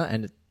to dinner,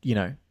 and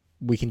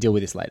we can deal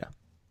with this later.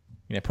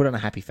 Put on a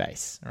happy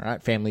face, all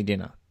right, family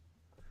dinner.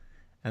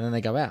 And then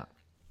they go out.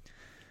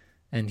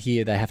 And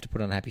here they have to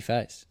put on a happy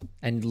face.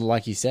 And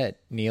like you said,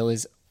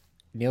 Neil's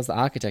the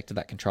architect of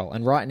that control.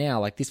 And right now,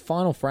 like, this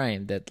final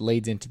frame that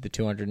leads into the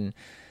 2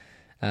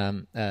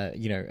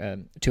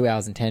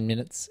 hours and 10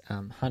 minutes,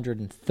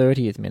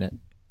 130th minute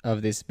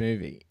of this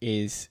movie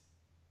is,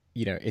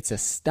 it's a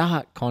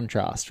stark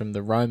contrast from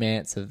the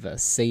romance of A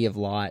Sea of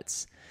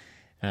Lights,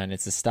 and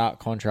it's a stark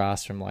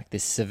contrast from like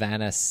this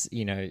savannah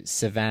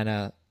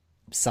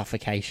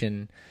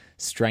suffocation,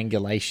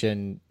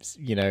 strangulation,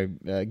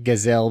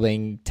 gazelle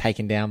being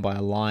taken down by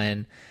a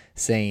lion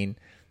scene,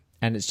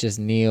 and it's just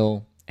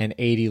Neil and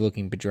Edie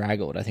looking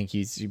bedraggled. I think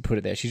you put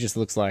it there. She just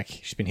looks like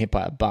she's been hit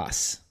by a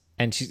bus.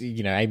 And she's,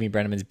 Amy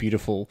Brenneman's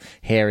beautiful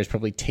hair is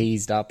probably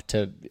teased up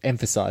to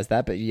emphasize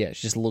that. But yeah,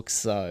 she just looks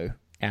so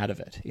out of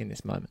it in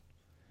this moment.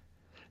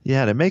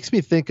 Yeah, and it makes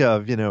me think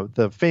of,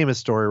 the famous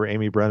story where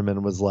Amy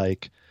Brenneman was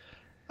like,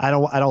 I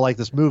don't like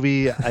this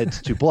movie.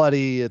 It's too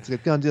bloody. It's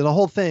going to do the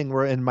whole thing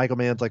and Michael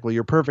Mann's like, well,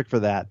 you're perfect for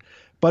that.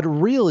 But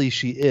really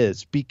she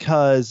is,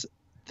 because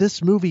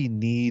this movie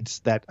needs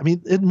that. I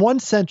mean, in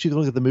one sense, you can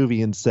look at the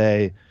movie and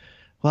say,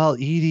 well,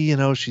 Edie,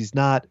 she's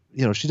not,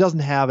 she doesn't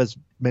have as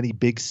many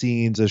big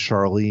scenes as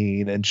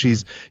Charlene, and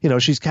she's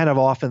kind of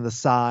off in the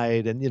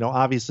side, and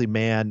obviously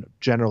Mann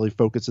generally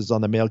focuses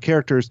on the male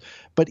characters,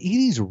 but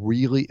Edie's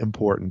really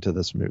important to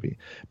this movie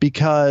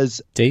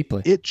because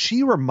deeply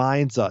she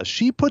reminds us,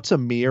 she puts a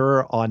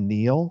mirror on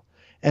Neil,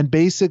 and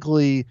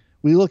basically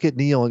we look at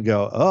Neil and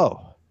go,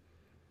 oh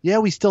yeah,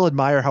 we still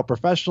admire how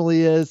professional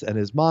he is and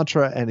his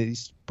mantra, and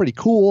he's pretty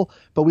cool,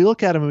 but we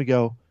look at him and we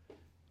go,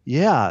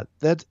 yeah,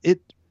 that's it.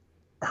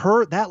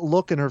 That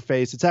look in her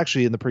face, it's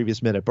actually in the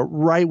previous minute, but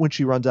right when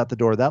she runs out the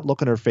door, that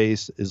look in her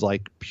face is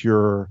like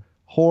pure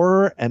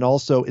horror. And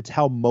also it's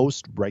how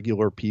most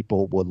regular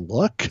people would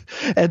look.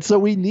 And so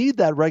we need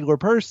that regular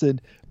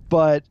person,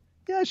 but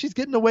yeah, she's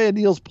getting away in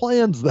Neil's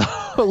plans though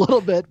a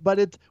little bit,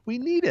 but we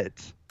need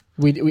it.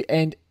 We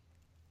and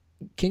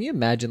can you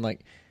imagine,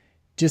 like,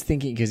 just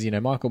thinking, because,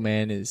 Michael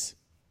Mann is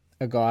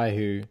a guy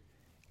who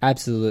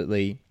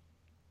absolutely,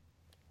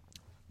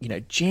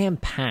 jam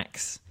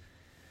packs,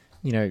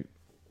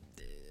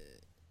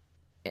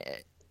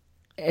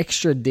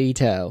 extra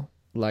detail,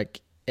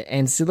 like,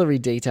 ancillary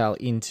detail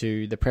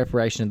into the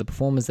preparation of the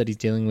performers that he's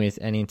dealing with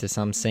and into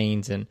some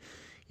scenes, and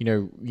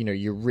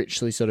you're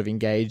richly sort of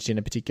engaged in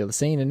a particular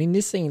scene. And in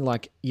this scene,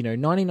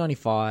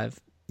 1995,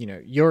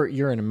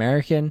 you're an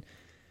American.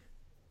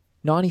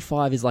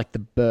 95 is like the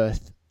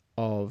birth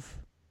of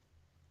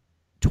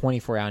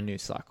 24-hour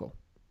news cycle.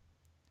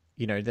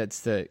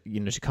 That's to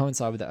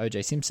coincide with the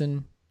O.J.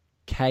 Simpson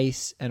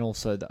case and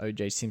also the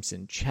O.J.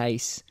 Simpson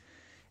chase.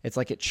 It's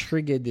like it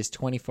triggered this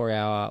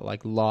 24-hour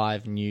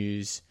live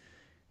news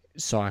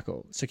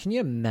cycle. So can you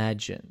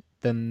imagine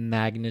the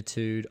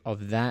magnitude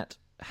of that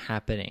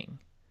happening?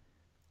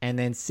 And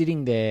then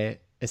sitting there,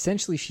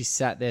 essentially she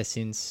sat there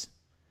since,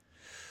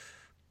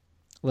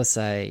 let's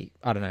say,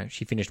 I don't know,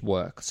 she finished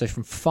work. So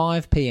from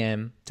 5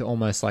 p.m. to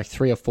almost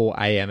 3 or 4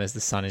 a.m. as the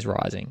sun is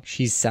rising,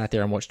 she's sat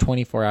there and watched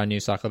 24-hour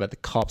news cycle about the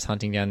cops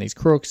hunting down these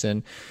crooks,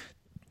 and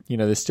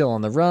they're still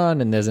on the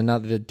run, and there's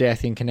another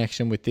death in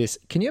connection with this.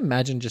 Can you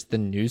imagine just the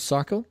news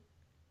cycle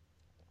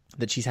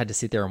that she's had to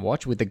sit there and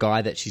watch with the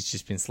guy that she's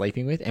just been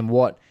sleeping with, and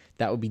what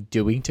that would be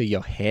doing to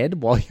your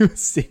head while you were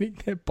sitting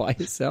there by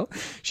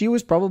yourself? She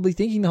was probably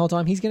thinking the whole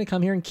time, he's going to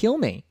come here and kill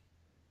me.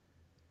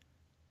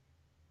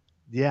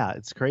 Yeah,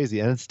 it's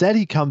crazy. And instead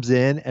he comes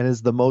in and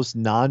is the most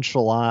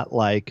nonchalant,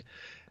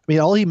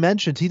 all he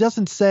mentions is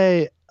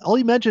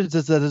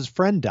that his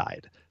friend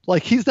died.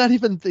 She's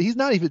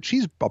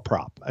a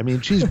prop.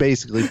 She's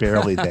basically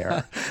barely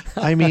there.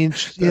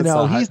 He's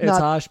not. It's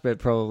harsh, but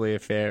probably a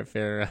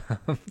fair.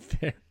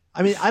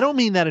 I don't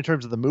mean that in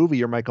terms of the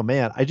movie or Michael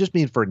Mann. I just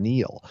mean for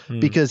Neil,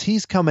 because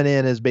he's coming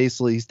in as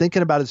basically, he's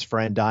thinking about his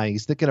friend dying.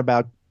 He's thinking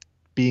about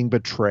being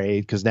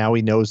betrayed because now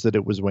he knows that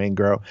it was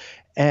Waingro,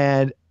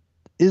 and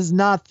is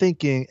not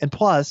thinking, and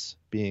plus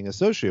being a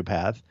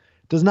sociopath,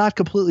 does not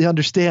completely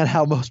understand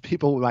how most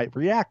people might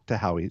react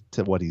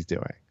to what he's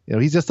doing.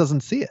 He just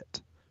doesn't see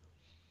it.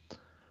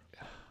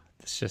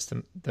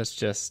 That's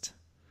just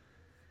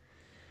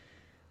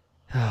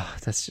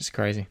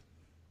crazy.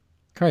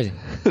 Crazy.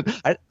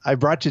 I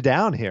brought you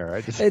down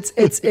here.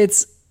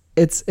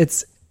 It's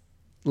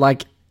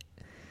like,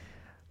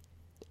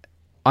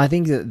 I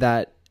think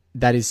that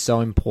is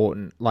so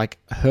important.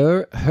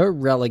 Her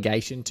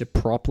relegation to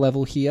prop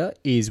level here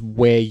is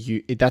where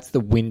that's the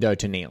window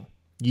to Neil.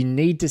 You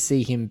need to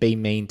see him be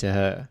mean to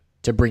her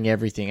to bring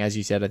everything, as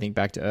you said, I think,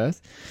 back to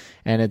earth.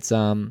 And it's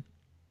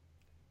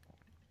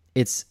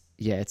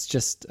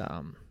just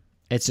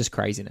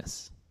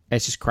craziness.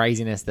 It's just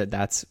craziness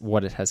that's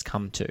what it has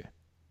come to,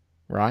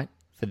 right?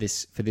 For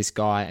this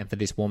guy and for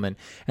this woman,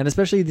 and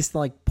especially this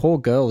poor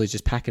girl who's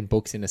just packing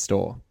books in a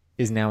store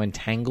is now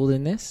entangled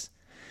in this.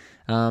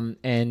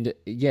 And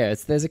yeah,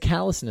 there's a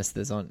callousness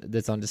that's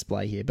on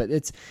display here, but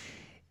it's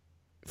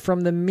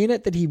from the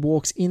minute that he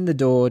walks in the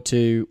door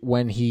to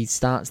when he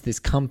starts this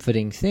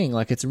comforting thing,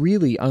 it's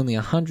really only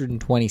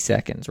 120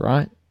 seconds,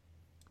 right?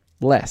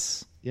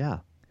 Less. Yeah.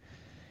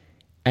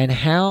 And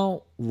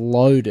how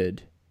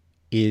loaded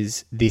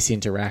is this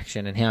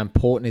interaction, and how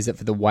important is it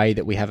for the way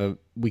that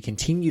we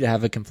continue to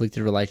have a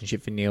conflicted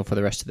relationship for Neil for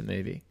the rest of the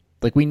movie?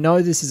 We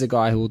know this is a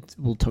guy who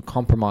will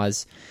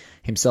compromise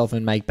himself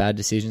and make bad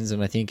decisions,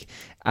 and I think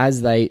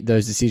as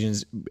those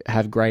decisions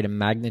have greater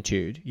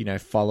magnitude,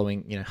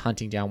 following,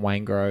 hunting down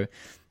Waingro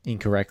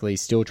incorrectly,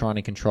 still trying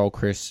to control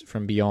Chris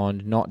from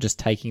beyond, not just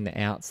taking the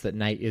outs that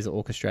Nate is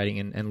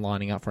orchestrating and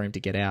lining up for him to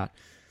get out.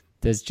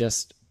 There's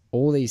just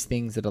all these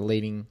things that are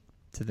leading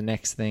to the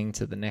next thing,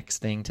 to the next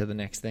thing, to the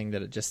next thing,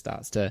 that it just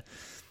starts to,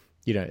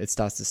 it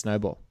starts to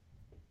snowball.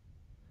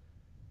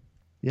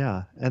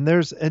 Yeah. And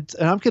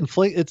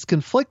it's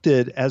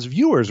conflicted as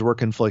viewers. We're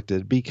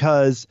conflicted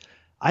because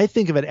I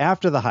think of it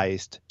after the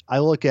heist. I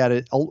look at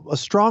it, a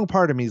strong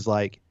part of me is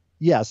like,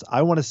 yes,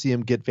 I want to see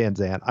him get Van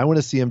Zandt. I want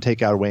to see him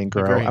take out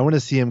Waingro. Agreed. I want to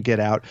see him get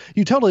out.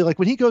 You totally,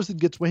 when he goes and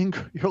gets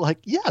Waingro, you're like,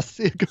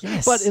 yes.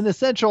 But in a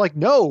sense, you're like,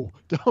 no,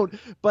 don't.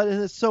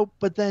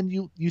 But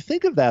then you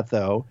think of that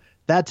though.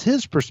 That's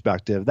his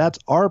perspective. That's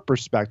our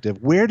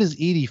perspective. Where does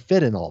Edie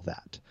fit in all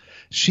that?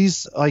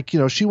 She's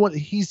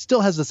he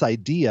still has this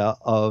idea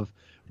of,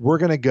 we're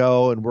going to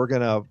go and we're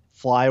going to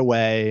fly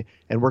away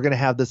and we're going to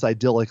have this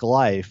idyllic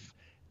life.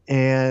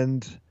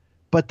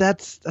 But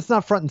that's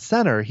not front and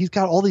center. He's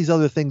got all these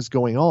other things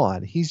going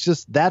on.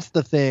 That's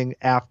the thing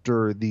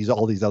after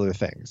all these other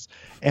things.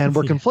 And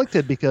we're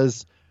conflicted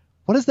because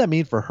what does that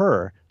mean for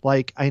her?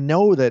 I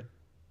know that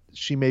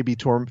she may be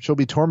she'll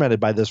be tormented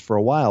by this for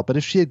a while, but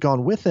if she had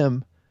gone with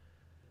him,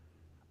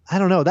 I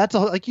don't know. That's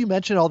like you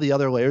mentioned all the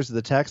other layers of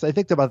the text. I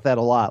think about that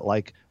a lot.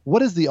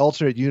 What is the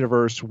alternate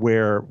universe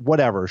where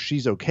whatever,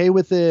 she's okay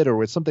with it or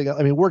with something?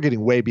 I mean, we're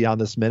getting way beyond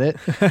this minute,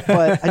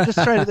 but I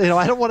just try to,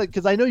 I don't want to,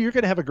 because I know you're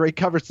going to have a great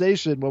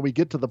conversation when we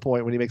get to the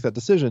point when he makes that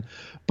decision.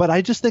 But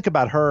I just think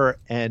about her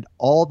and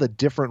all the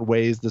different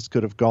ways this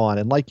could have gone.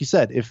 And like you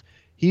said, if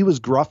he was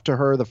gruff to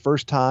her the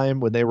first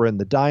time when they were in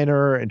the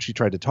diner and she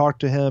tried to talk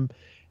to him,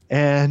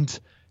 and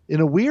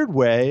in a weird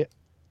way, I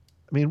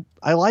mean,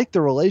 I like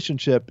the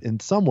relationship in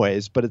some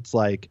ways, but it's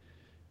like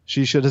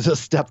she should have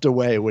just stepped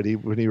away when he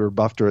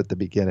rebuffed her at the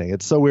beginning.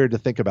 It's so weird to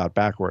think about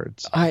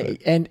backwards.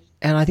 And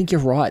And I think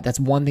you're right. That's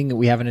one thing that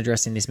we haven't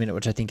addressed in this minute,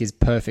 which I think is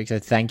perfect. So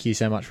thank you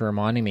so much for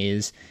reminding me,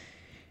 is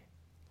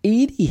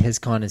Edie has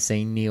kind of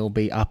seen Neil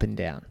be up and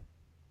down,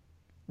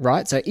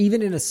 right? So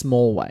even in a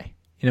small way,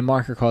 in a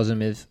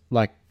microcosm of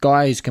like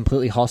guy who's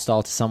completely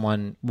hostile to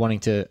someone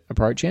wanting to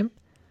approach him.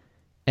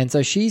 And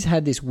so she's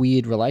had this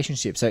weird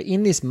relationship. So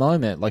in this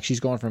moment, like she's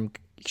gone from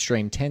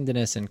extreme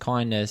tenderness and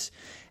kindness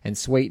and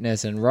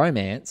sweetness and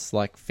romance,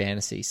 like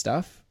fantasy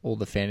stuff, all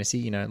the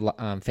fantasy,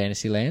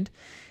 fantasy land.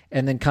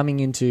 And then coming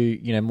into,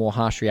 more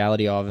harsh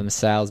reality of him, a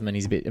salesman,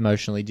 he's a bit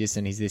emotionally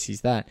distant, he's this,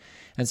 he's that.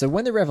 And so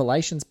when the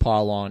revelations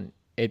pile on,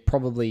 it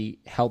probably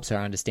helps her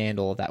understand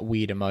all of that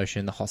weird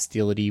emotion, the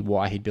hostility,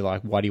 why he'd be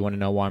like, why do you want to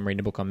know why I'm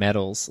reading a book on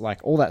metals? Like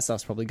all that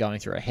stuff's probably going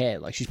through her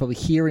head. Like she's probably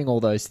hearing all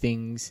those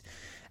things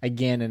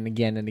again and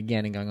again and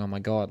again and going, oh my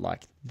God,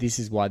 like this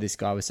is why this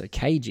guy was so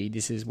cagey.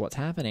 This is what's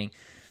happening.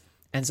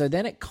 And so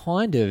then it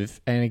kind of,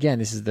 and again,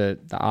 this is the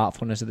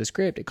artfulness of the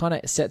script, it kind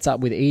of sets up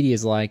with Edie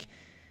as like,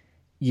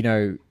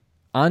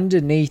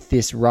 underneath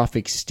this rough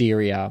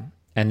exterior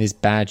and this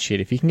bad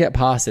shit, if you can get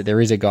past it,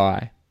 there is a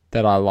guy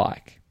that I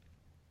like.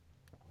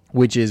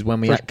 Which is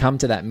when we come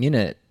to that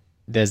minute,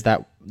 there's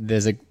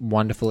a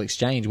wonderful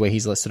exchange where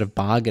he's sort of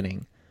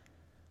bargaining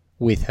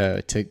with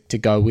her to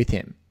go with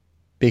him.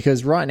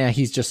 Because right now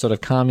he's just sort of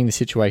calming the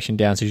situation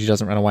down so she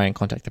doesn't run away and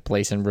contact the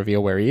police and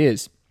reveal where he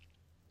is.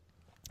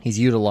 He's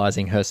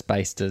utilizing her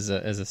space as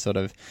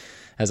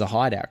a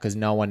hideout because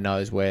no one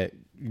knows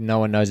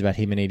about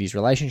him and Edie's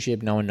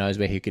relationship. No one knows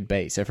where he could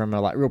be. So from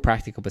a real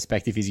practical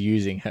perspective, he's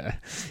using her.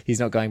 He's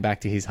not going back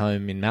to his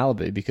home in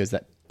Malibu because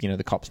that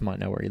the cops might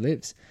know where he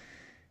lives.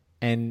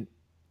 And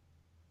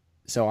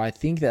so I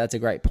think that's a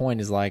great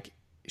point, is like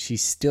she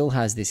still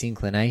has this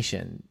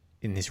inclination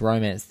in this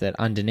romance that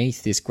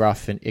underneath this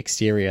gruff and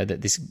exterior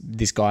that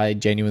this guy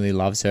genuinely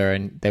loves her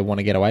and they want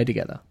to get away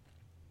together.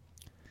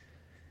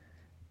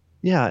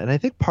 Yeah, and I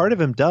think part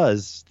of him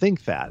does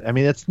think that. I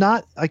mean, it's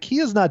not like he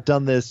has not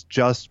done this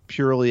just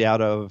purely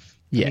out of,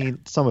 I mean,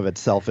 some of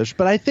it's selfish,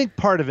 but I think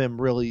part of him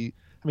really,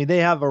 I mean,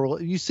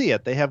 you see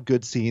it. They have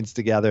good scenes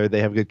together.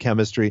 They have good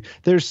chemistry.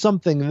 There's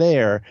something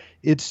there.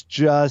 It's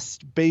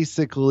just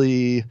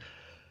basically,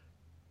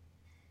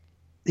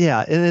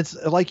 yeah. And it's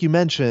like you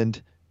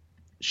mentioned,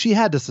 she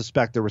had to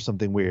suspect there was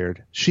something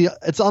weird.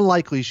 It's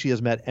unlikely she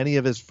has met any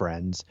of his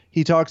friends.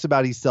 He talks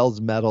about he sells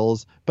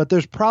metals, but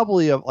there's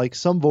probably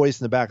some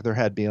voice in the back of their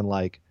head being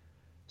like,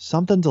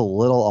 something's a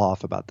little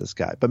off about this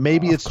guy. But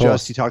maybe it's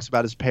just he talks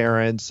about his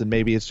parents, and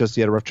maybe it's just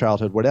he had a rough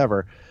childhood,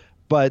 whatever.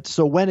 But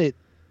so when it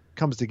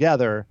comes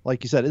together,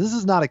 like you said, this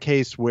is not a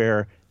case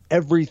where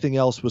everything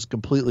else was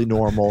completely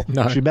normal.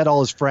 No. She met all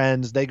his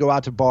friends. They go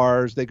out to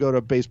bars. They go to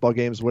baseball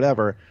games,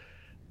 whatever.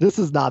 This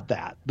is not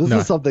that. This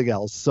is something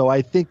else. So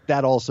I think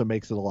that also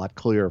makes it a lot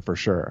clearer for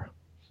sure.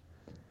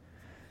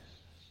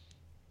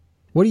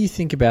 What do you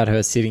think about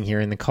her sitting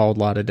here in the cold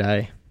light of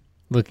day,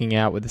 looking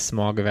out with the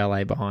smog of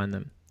LA behind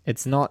them?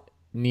 It's not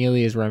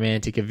nearly as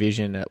romantic a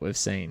vision that we've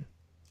seen.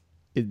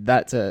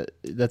 That's a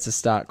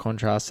stark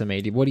contrast to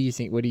me. What do you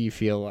think? What do you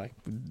feel like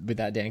with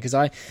that, Dan?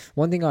 Because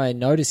one thing I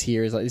notice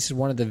here is like this is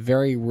one of the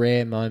very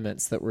rare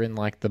moments that we're in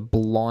like the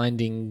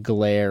blinding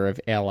glare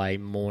of LA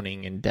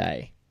morning and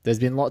day. There's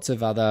been lots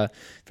of other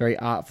very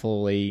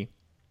artfully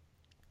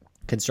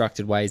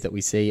constructed ways that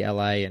we see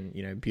LA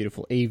and,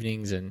 beautiful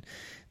evenings and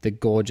the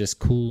gorgeous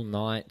cool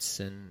nights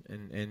and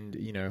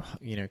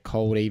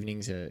cold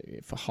evenings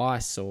for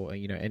heists or,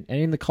 and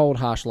in the cold,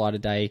 harsh light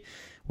of day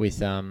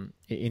with, in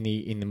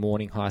the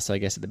morning heists, I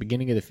guess, at the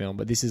beginning of the film.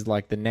 But this is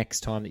like the next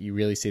time that you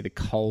really see the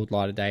cold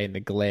light of day and the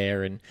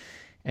glare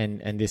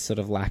and this sort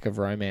of lack of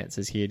romance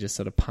is here just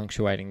sort of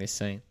punctuating this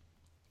scene.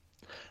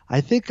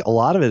 I think a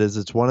lot of it is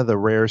it's one of the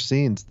rare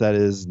scenes that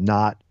is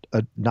not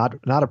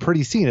a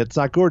pretty scene. It's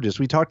not gorgeous.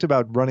 We talked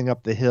about running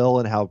up the hill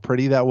and how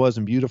pretty that was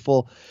and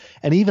beautiful.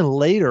 And even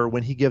later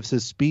when he gives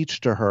his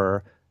speech to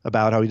her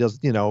about how he does,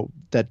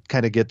 that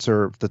kind of gets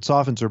her, that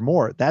softens her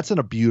more. That's in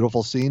a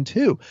beautiful scene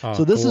too. Oh,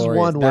 so this glorious. Is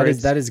one where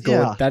that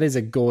is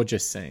a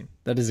gorgeous scene.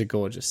 That is a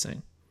gorgeous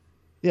scene.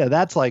 Yeah,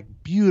 that's like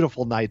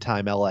beautiful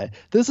nighttime LA.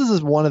 This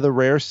is one of the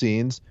rare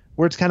scenes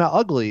where it's kind of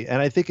ugly.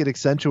 And I think it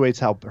accentuates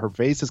how her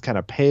face is kind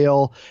of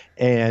pale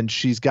and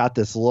she's got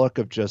this look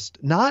of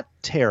just not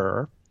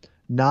terror,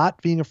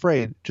 not being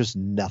afraid, just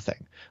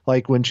nothing.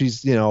 Like when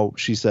she's,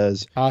 she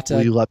says,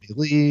 will you let me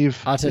leave?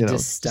 Utter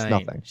disdain.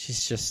 Nothing.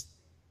 She's just,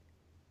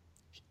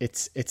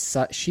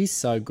 she's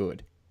so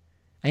good.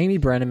 Amy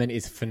Brenneman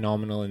is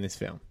phenomenal in this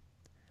film.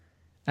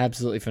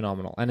 Absolutely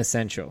phenomenal and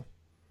essential.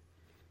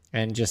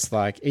 And just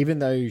like, even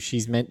though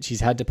she's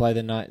had to play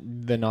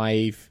the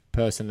naive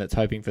person that's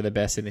hoping for the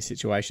best in this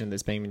situation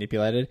that's being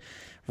manipulated,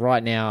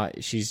 right now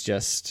she's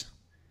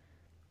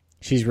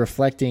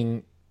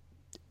reflecting,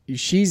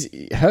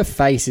 her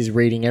face is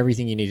reading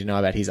everything you need to know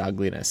about his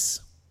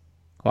ugliness,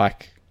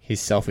 like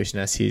his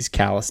selfishness, his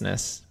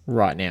callousness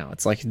right now.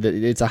 It's like,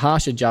 it's a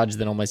harsher judge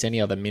than almost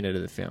any other minute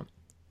of the film.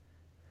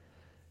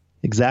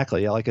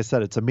 Exactly. Like I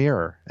said, it's a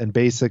mirror, and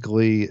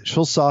basically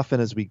she'll soften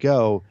as we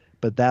go.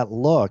 But that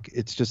look,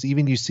 it's just,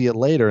 even you see it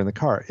later in the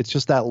car, it's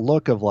just that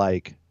look of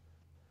like,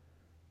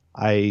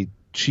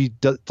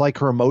 like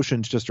her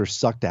emotions just are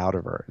sucked out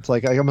of her. It's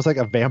like almost like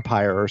a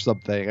vampire or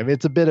something. I mean,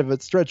 it's a bit of a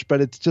stretch,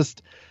 but it's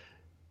just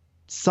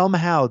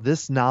somehow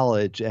this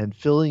knowledge and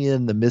filling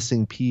in the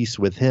missing piece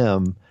with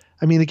him.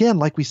 I mean, again,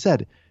 like we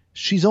said,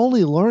 she's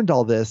only learned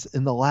all this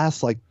in the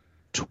last like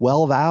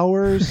 12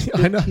 hours,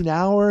 15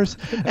 hours.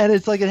 And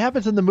it's like it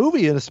happens in the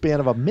movie in a span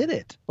of a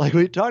minute, like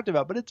we talked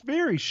about, but it's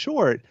very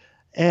short.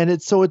 And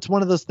it's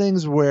one of those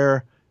things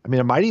where, I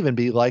mean, it might even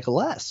be like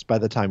less by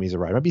the time he's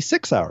arrived. It might be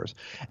 6 hours.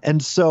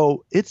 And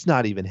so it's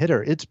not even hit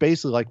her. It's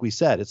basically like we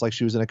said, it's like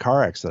she was in a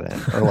car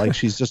accident or like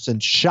she's just in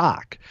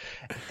shock.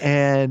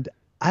 And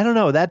I don't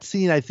know, that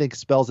scene I think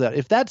spells it out.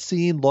 If that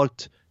scene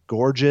looked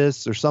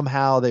gorgeous or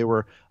somehow they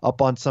were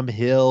up on some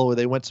hill or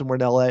they went somewhere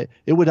in LA,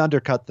 it would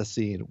undercut the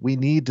scene. We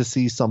need to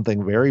see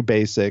something very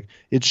basic.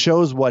 It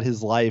shows what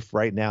his life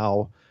right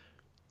now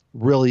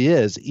really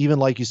is. Even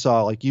like you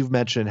saw, like you've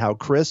mentioned how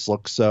Chris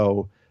looks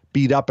so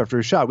beat up after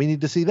a shot. We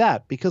need to see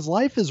that because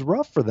life is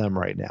rough for them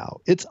right now.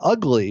 It's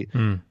ugly.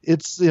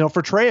 It's,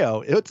 for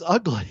Trejo, it's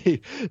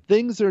ugly.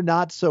 Things are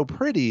not so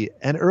pretty.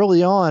 And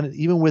early on,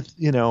 even with,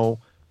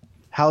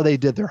 how they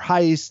did their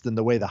heist and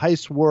the way the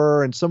heists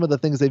were and some of the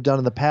things they've done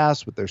in the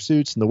past with their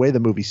suits and the way the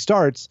movie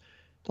starts,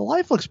 the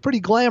life looks pretty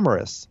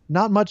glamorous.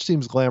 Not much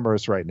seems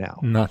glamorous right now.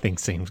 Nothing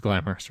seems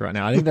glamorous right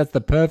now. I think that's the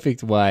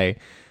perfect way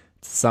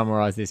to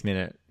summarize this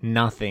minute.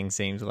 Nothing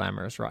seems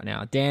glamorous right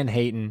now. Dan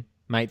Heaton,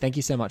 mate, thank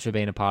you so much for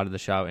being a part of the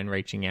show and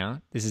reaching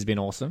out. This has been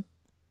awesome.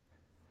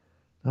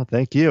 Oh,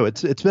 thank you.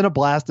 It's been a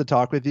blast to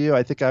talk with you.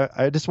 I think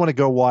I just want to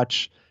go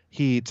watch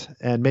Heat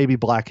and maybe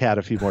Black Hat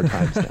a few more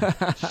times now.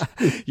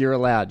 You're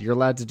allowed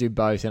to do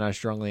both, and I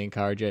strongly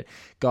encourage it.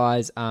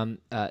 Guys,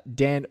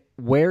 Dan,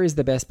 where is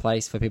the best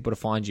place for people to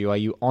find you? Are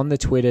you on the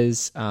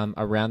Twitters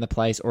around the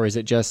place, or is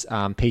it just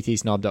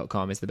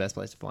ptsnob.com is the best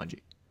place to find you?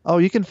 Oh,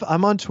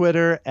 I'm on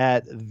Twitter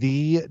at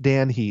the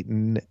Dan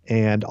Heaton,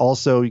 and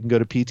also you can go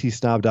to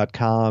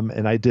ptsnob.com,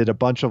 and I did a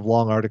bunch of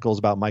long articles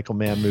about Michael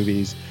Mann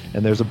movies,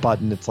 and there's a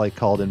button, it's like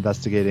called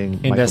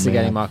Investigating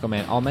Michael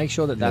Mann. I'll make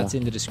sure that's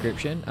in the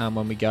description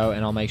when we go,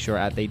 and I'll make sure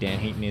at the Dan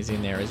Heaton is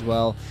in there as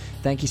well.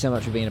 Thank you so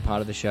much for being a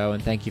part of the show,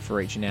 and thank you for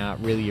reaching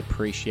out. Really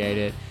appreciate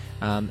it.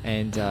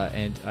 And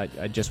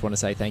I just want to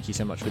say thank you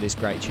so much for this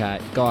great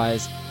chat.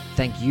 Guys,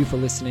 thank you for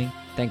listening.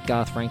 Thank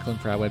Garth Franklin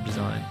for our web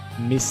design.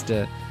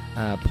 Mr.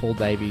 Paul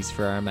Davies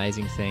for our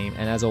amazing theme,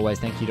 and as always,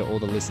 thank you to all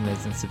the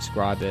listeners and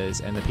subscribers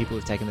and the people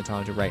who've taken the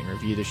time to rate and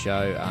review the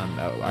show.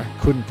 I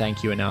couldn't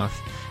thank you enough.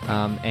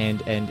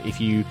 And if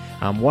you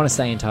want to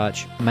stay in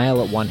touch,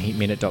 mail at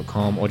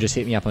oneheatminute.com or just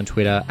hit me up on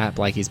Twitter at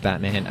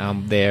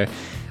Blakey'sBatman. There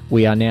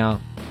we are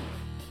now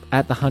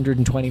at the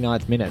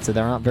 129th minute, so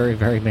there aren't very,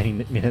 very many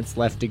minutes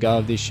left to go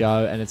of this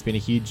show, and it's been a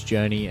huge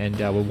journey, and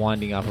we're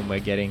winding up, and we're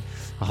getting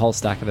a whole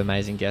stack of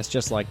amazing guests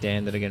just like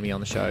Dan that are going to be on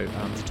the show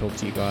to talk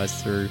to you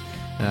guys through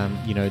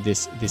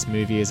this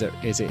movie as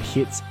it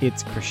hits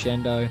its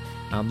crescendo.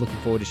 I'm looking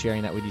forward to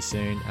sharing that with you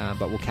soon,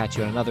 but we'll catch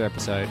you on another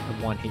episode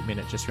of One Heat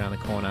Minute just around the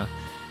corner.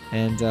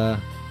 And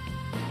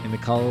in the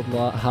cold,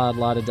 hard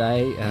light of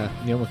day,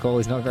 Neil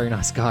McCauley's not a very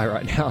nice guy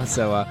right now,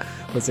 so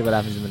let's see what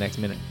happens in the next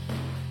minute.